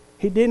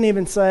 He didn't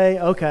even say,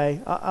 "Okay,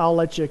 I'll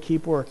let you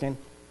keep working."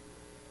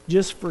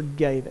 Just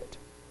forgave it.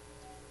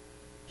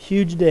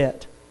 Huge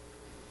debt.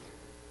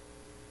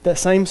 That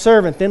same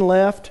servant then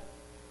left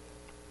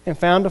and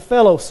found a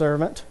fellow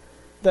servant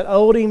that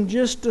owed him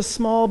just a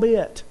small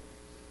bit.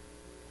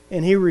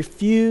 And he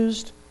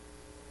refused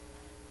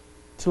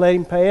to let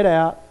him pay it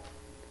out,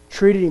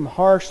 treated him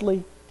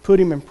harshly, put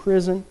him in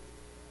prison,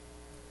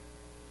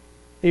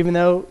 even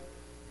though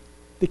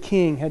the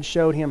king had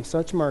showed him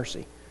such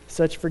mercy,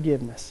 such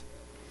forgiveness.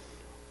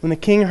 When the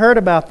king heard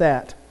about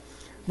that,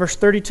 verse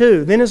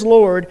 32, then his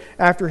Lord,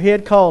 after he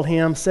had called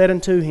him, said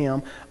unto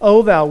him,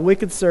 O thou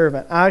wicked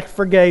servant, I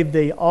forgave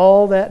thee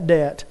all that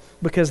debt,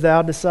 because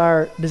thou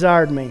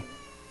desired me.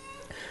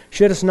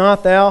 Shouldest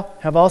not thou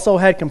have also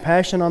had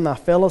compassion on thy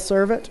fellow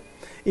servant,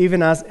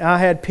 even as I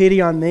had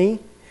pity on thee?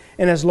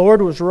 And his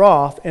Lord was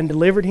wroth, and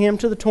delivered him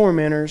to the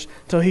tormentors,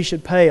 till he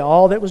should pay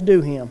all that was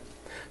due him.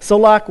 So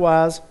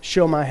likewise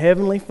shall my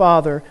heavenly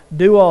Father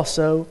do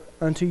also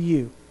unto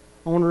you.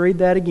 I want to read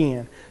that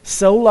again.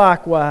 So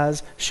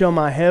likewise shall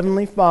my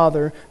heavenly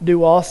Father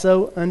do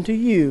also unto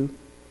you,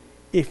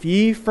 if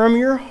ye from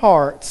your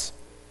hearts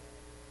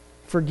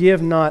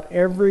forgive not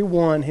every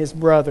one his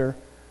brother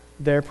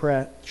their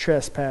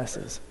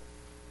trespasses.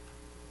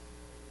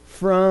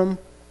 From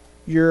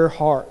your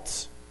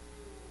hearts.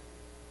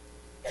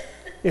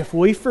 If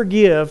we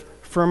forgive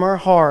from our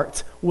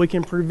hearts, we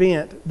can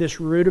prevent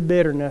this root of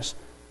bitterness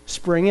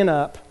springing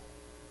up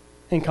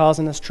and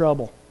causing us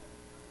trouble.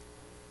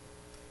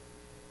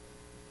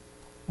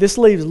 This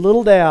leaves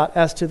little doubt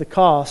as to the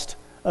cost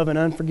of an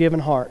unforgiven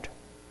heart.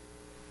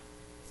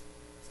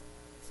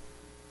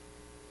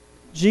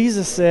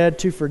 Jesus said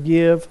to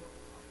forgive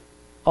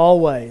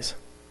always.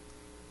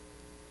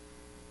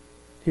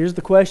 Here's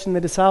the question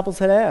the disciples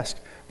had asked.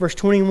 Verse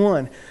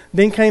 21,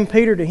 then came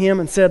Peter to him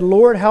and said,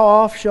 Lord, how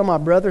oft shall my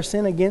brother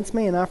sin against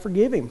me and I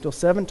forgive him? Till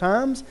 7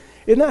 times?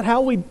 Isn't that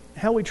how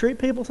we treat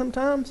people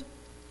sometimes?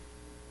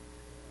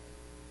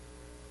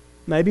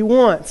 Maybe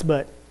once,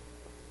 but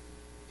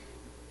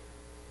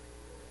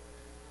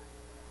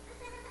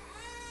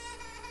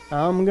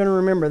I'm going to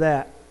remember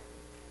that.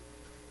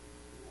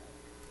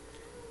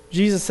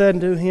 Jesus said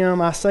unto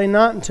him, I say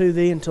not unto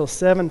thee until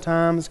 7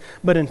 times,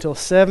 but until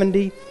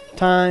 70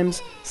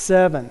 times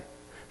 7.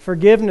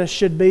 Forgiveness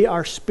should be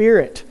our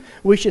spirit.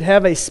 We should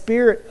have a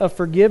spirit of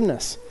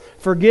forgiveness.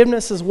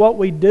 Forgiveness is what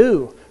we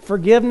do.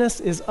 Forgiveness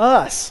is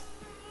us.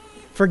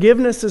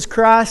 Forgiveness is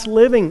Christ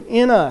living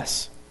in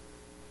us.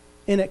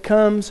 And it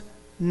comes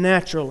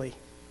naturally.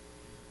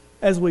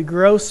 As we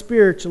grow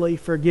spiritually,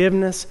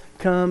 forgiveness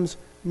comes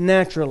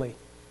naturally.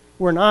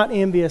 We're not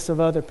envious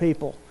of other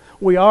people.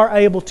 We are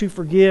able to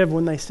forgive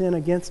when they sin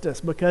against us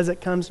because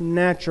it comes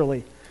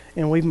naturally.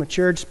 And we've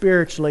matured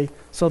spiritually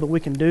so that we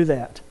can do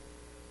that.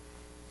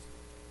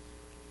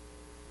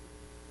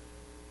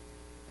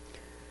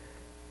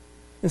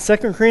 In 2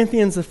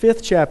 Corinthians, the 5th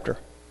chapter,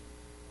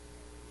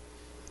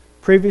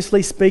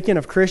 previously speaking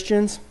of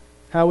Christians,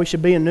 how we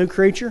should be a new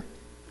creature,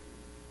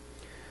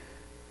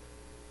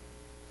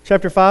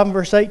 chapter 5 and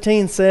verse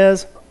 18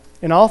 says,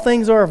 and all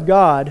things are of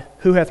God,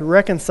 who hath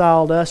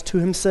reconciled us to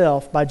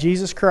himself by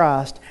Jesus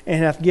Christ,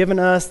 and hath given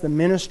us the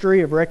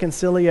ministry of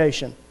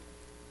reconciliation.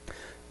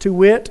 To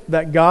wit,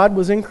 that God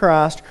was in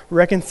Christ,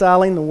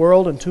 reconciling the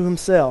world unto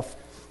himself,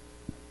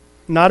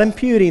 not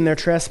imputing their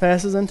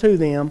trespasses unto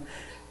them,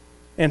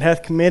 and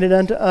hath committed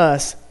unto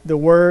us the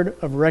word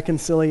of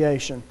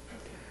reconciliation.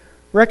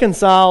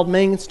 Reconciled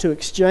means to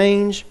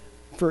exchange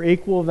for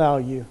equal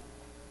value.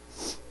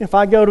 If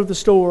I go to the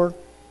store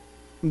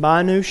and buy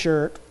a new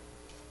shirt,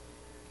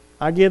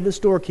 I give the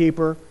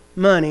storekeeper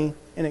money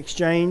in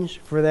exchange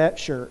for that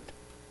shirt.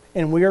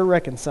 And we are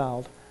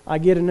reconciled. I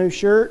get a new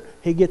shirt,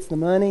 he gets the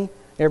money,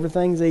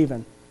 everything's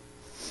even.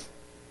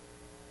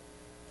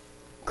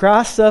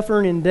 Christ's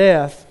suffering and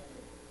death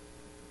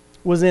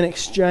was in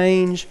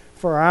exchange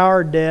for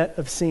our debt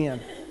of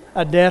sin,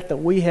 a debt that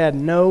we had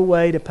no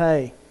way to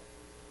pay.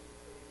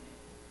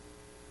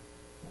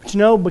 But you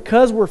know,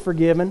 because we're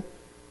forgiven,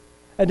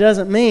 it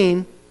doesn't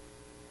mean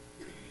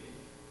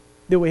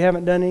that we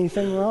haven't done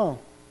anything wrong.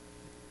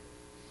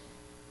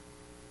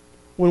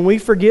 When we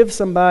forgive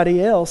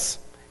somebody else,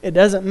 it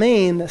doesn't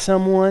mean that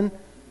someone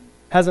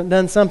hasn't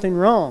done something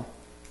wrong.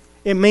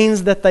 It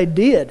means that they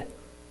did.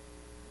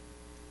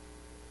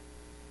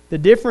 The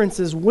difference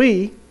is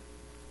we,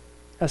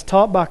 as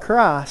taught by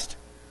Christ,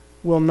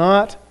 will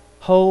not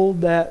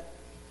hold that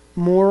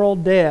moral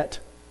debt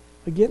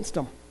against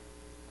them.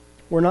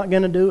 We're not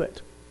going to do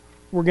it.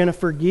 We're going to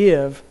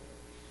forgive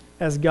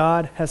as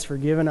God has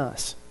forgiven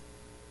us.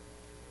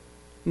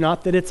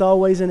 Not that it's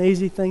always an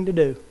easy thing to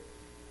do,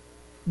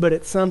 but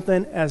it's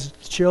something as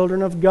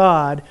children of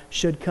God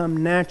should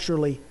come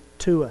naturally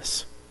to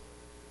us.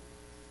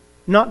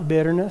 Not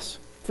bitterness,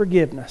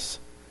 forgiveness.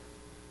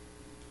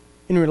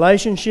 In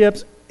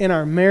relationships, in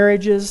our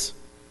marriages,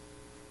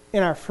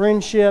 in our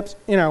friendships,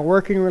 in our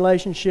working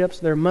relationships,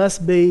 there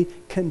must be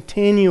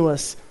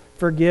continuous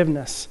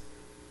forgiveness.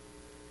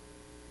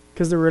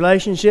 Because the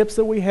relationships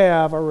that we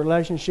have are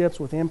relationships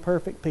with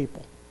imperfect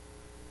people.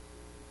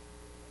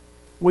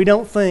 We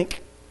don't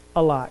think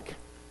alike.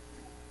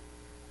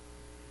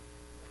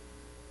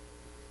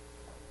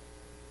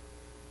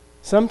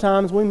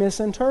 Sometimes we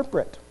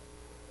misinterpret.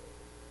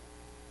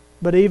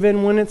 But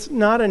even when it's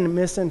not a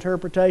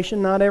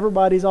misinterpretation, not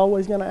everybody's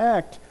always going to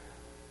act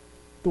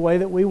the way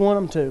that we want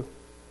them to.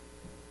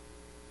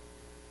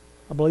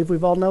 I believe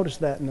we've all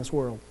noticed that in this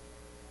world.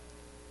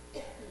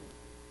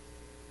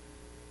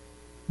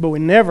 But we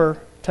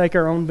never take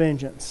our own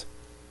vengeance.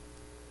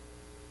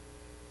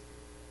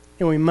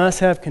 And we must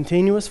have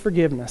continuous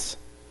forgiveness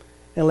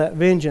and let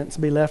vengeance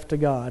be left to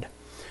God.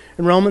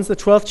 In Romans, the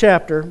 12th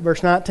chapter,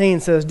 verse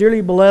 19 says,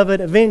 Dearly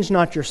beloved, avenge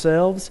not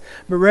yourselves,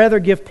 but rather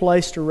give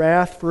place to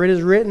wrath, for it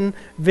is written,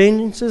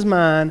 Vengeance is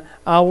mine,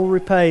 I will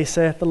repay,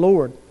 saith the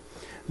Lord.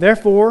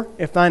 Therefore,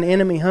 if thine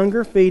enemy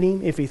hunger, feed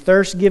him. If he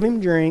thirst, give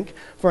him drink.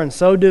 For in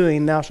so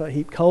doing thou shalt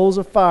heap coals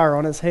of fire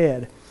on his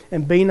head.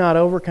 And be not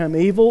overcome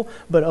evil,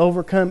 but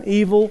overcome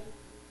evil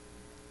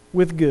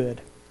with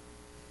good.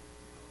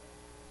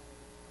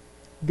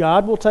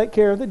 God will take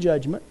care of the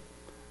judgment.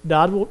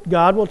 God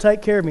will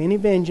take care of any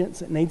vengeance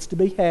that needs to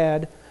be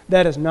had.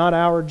 That is not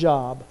our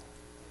job.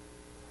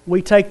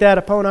 We take that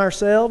upon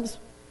ourselves.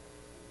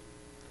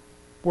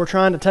 We're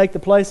trying to take the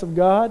place of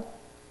God.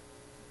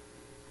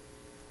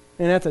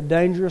 And that's a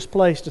dangerous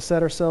place to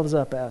set ourselves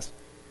up as.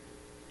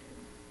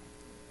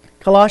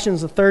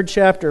 Colossians, the 3rd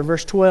chapter,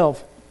 verse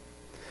 12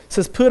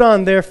 says, Put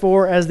on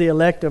therefore as the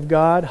elect of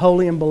God,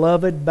 holy and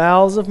beloved,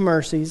 bowels of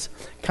mercies,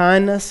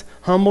 kindness,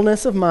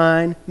 humbleness of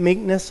mind,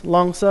 meekness,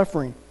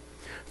 longsuffering,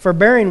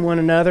 forbearing one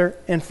another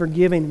and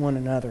forgiving one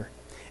another.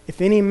 If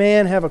any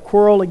man have a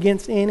quarrel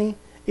against any,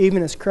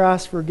 even as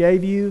Christ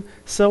forgave you,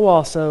 so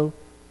also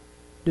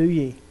do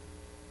ye.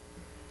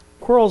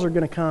 Quarrels are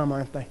going to come,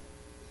 aren't they?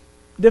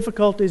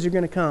 Difficulties are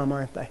going to come,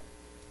 aren't they?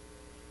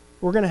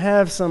 We're going to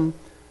have some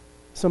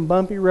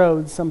bumpy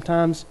roads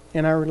sometimes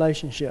in our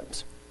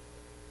relationships.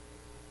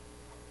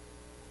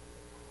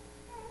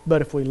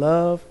 But if we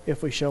love,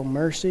 if we show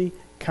mercy,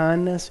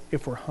 kindness,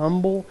 if we're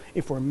humble,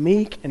 if we're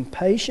meek and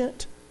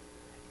patient,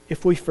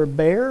 if we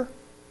forbear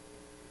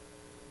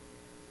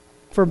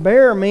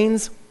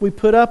means we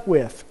put up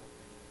with.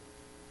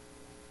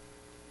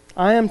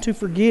 I am to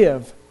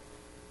forgive,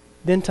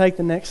 then take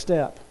the next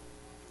step.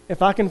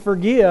 If I can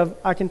forgive,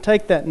 I can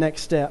take that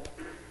next step.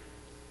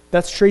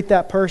 That's treat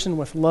that person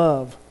with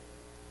love.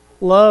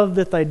 Love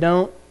that they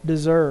don't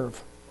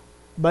deserve.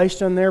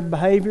 Based on their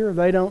behavior,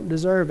 they don't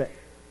deserve it.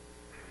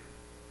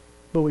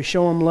 But we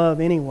show them love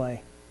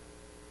anyway.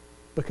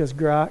 Because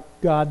God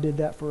did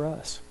that for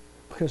us.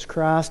 Because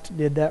Christ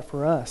did that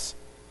for us.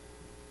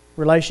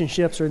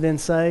 Relationships are then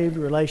saved.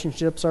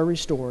 Relationships are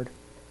restored.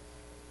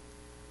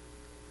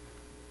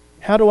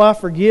 How do I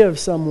forgive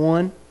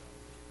someone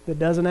that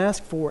doesn't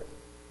ask for it?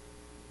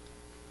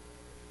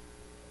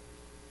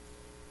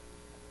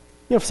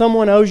 If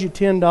someone owes you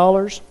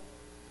 $10,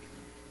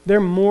 they're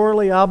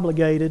morally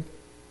obligated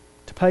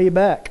to pay you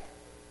back.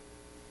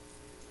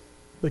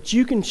 But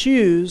you can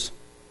choose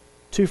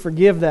to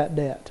forgive that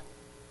debt.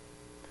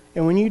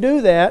 And when you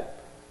do that,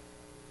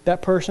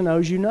 that person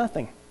owes you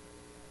nothing.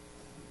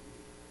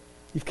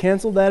 You've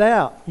canceled that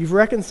out. You've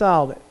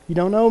reconciled it. You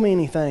don't owe me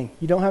anything.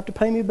 You don't have to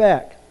pay me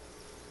back.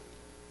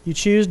 You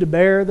choose to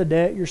bear the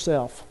debt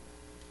yourself.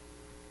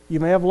 You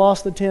may have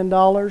lost the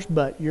 $10,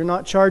 but you're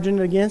not charging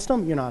it against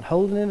them. You're not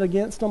holding it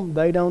against them.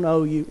 They don't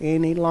owe you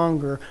any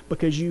longer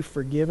because you've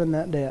forgiven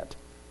that debt.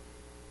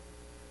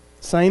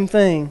 Same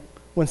thing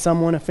when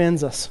someone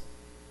offends us.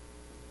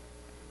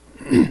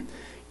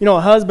 A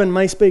husband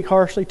may speak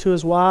harshly to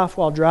his wife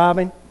while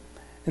driving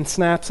and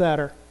snaps at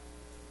her.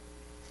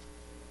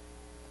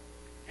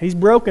 He's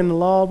broken the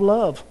law of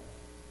love.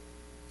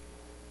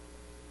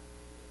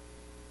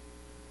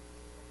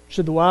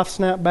 Should the wife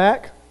snap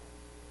back?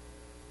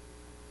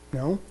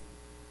 No.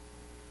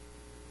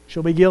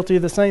 She'll be guilty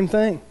of the same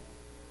thing.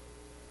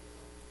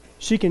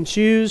 She can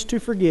choose to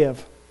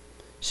forgive.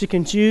 She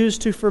can choose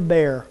to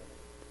forbear.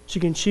 She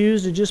can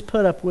choose to just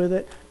put up with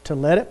it, to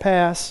let it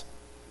pass.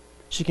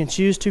 She can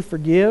choose to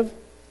forgive.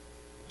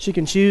 She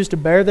can choose to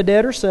bear the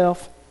debt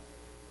herself.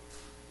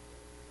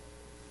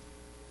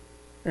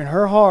 And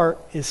her heart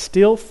is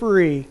still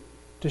free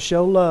to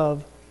show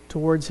love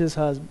towards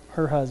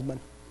her husband.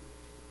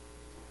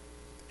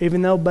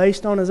 Even though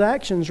based on his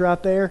actions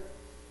right there,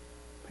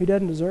 he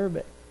doesn't deserve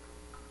it.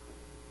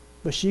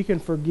 But she can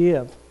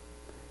forgive.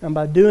 And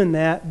by doing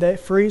that, that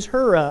frees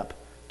her up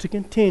to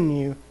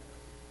continue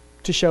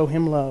to show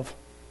him love.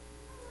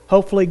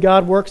 Hopefully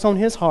God works on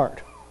his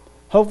heart.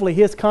 Hopefully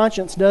his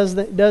conscience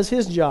does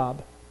his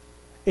job.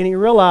 And he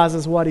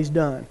realizes what he's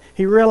done.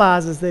 He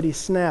realizes that he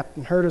snapped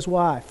and hurt his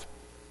wife.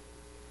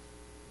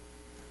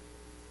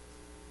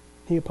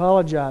 He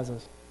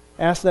apologizes.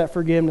 Asks that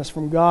forgiveness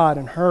from God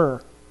and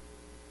her.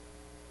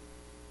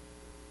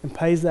 And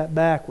pays that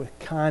back with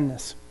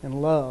kindness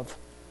and love.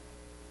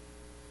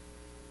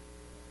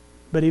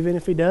 But even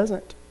if he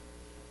doesn't,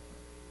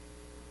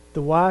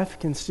 the wife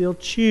can still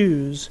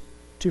choose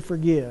to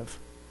forgive.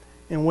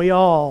 And we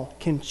all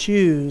can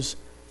choose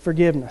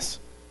forgiveness.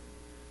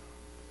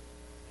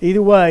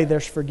 Either way,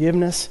 there's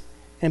forgiveness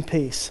and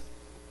peace.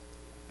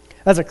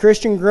 As a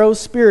Christian grows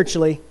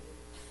spiritually,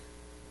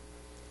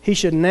 he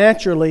should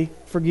naturally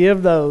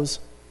forgive those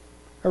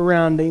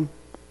around him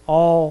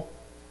all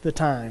the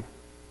time.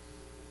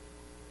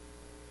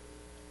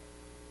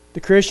 The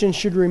Christian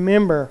should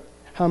remember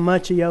how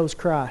much he owes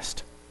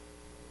Christ.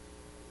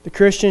 The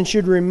Christian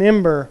should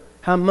remember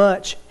how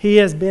much he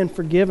has been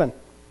forgiven.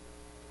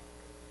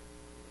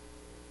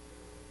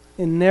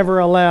 And never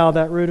allow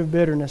that root of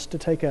bitterness to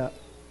take up.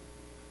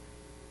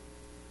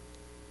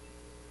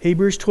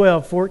 Hebrews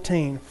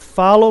 12:14.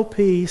 Follow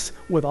peace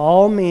with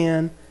all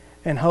men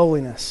and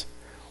holiness,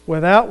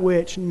 without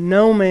which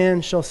no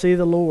man shall see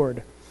the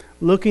Lord.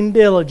 Looking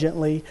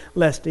diligently,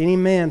 lest any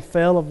man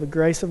fail of the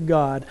grace of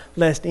God,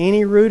 lest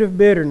any root of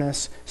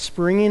bitterness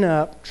springing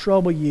up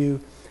trouble you,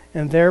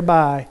 and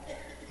thereby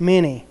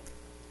many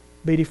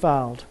be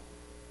defiled.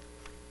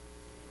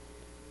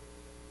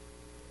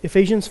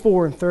 Ephesians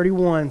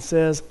 4:31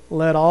 says,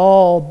 let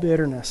all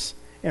bitterness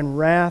and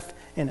wrath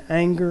and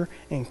anger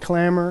and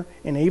clamor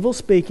and evil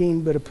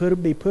speaking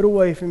be put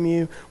away from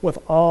you with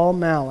all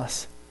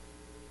malice.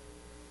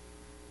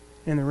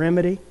 And the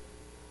remedy,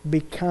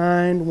 be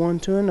kind one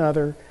to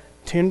another,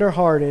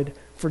 tender-hearted,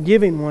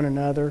 forgiving one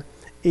another,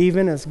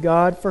 even as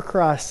God for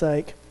Christ's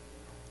sake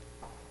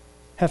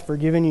hath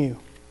forgiven you.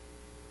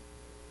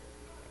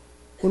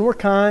 When we're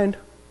kind,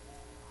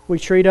 we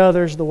treat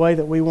others the way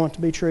that we want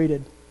to be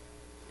treated.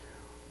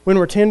 When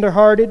we're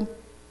tender-hearted,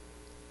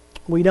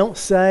 we don't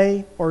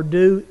say or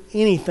do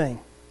anything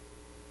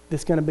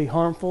that's going to be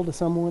harmful to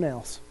someone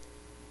else,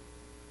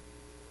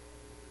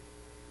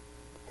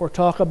 or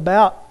talk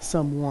about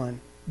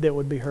someone that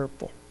would be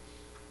hurtful.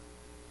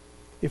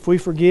 If we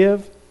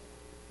forgive,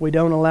 we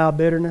don't allow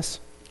bitterness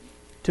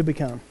to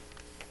become.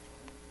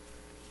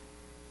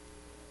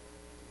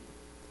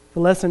 The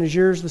lesson is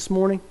yours this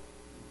morning.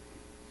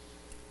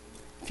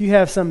 If you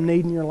have some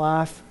need in your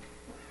life,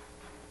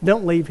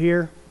 don't leave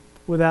here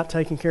without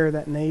taking care of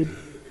that need.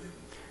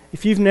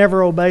 If you've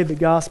never obeyed the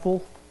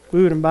gospel,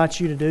 we would invite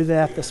you to do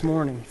that this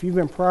morning. If you've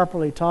been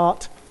properly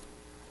taught,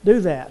 do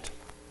that.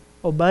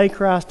 Obey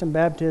Christ in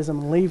baptism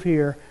and leave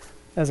here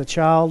as a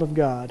child of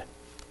God.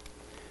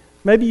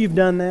 Maybe you've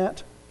done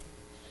that.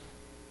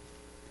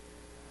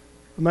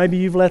 Maybe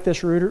you've let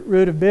this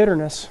root of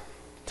bitterness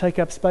take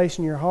up space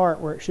in your heart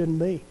where it shouldn't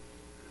be.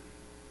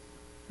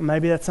 And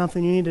maybe that's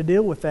something you need to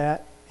deal with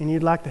that, and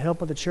you'd like the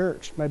help of the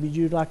church. Maybe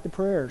you'd like the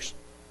prayers.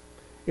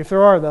 If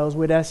there are those,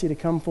 we'd ask you to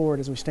come forward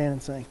as we stand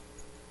and sing.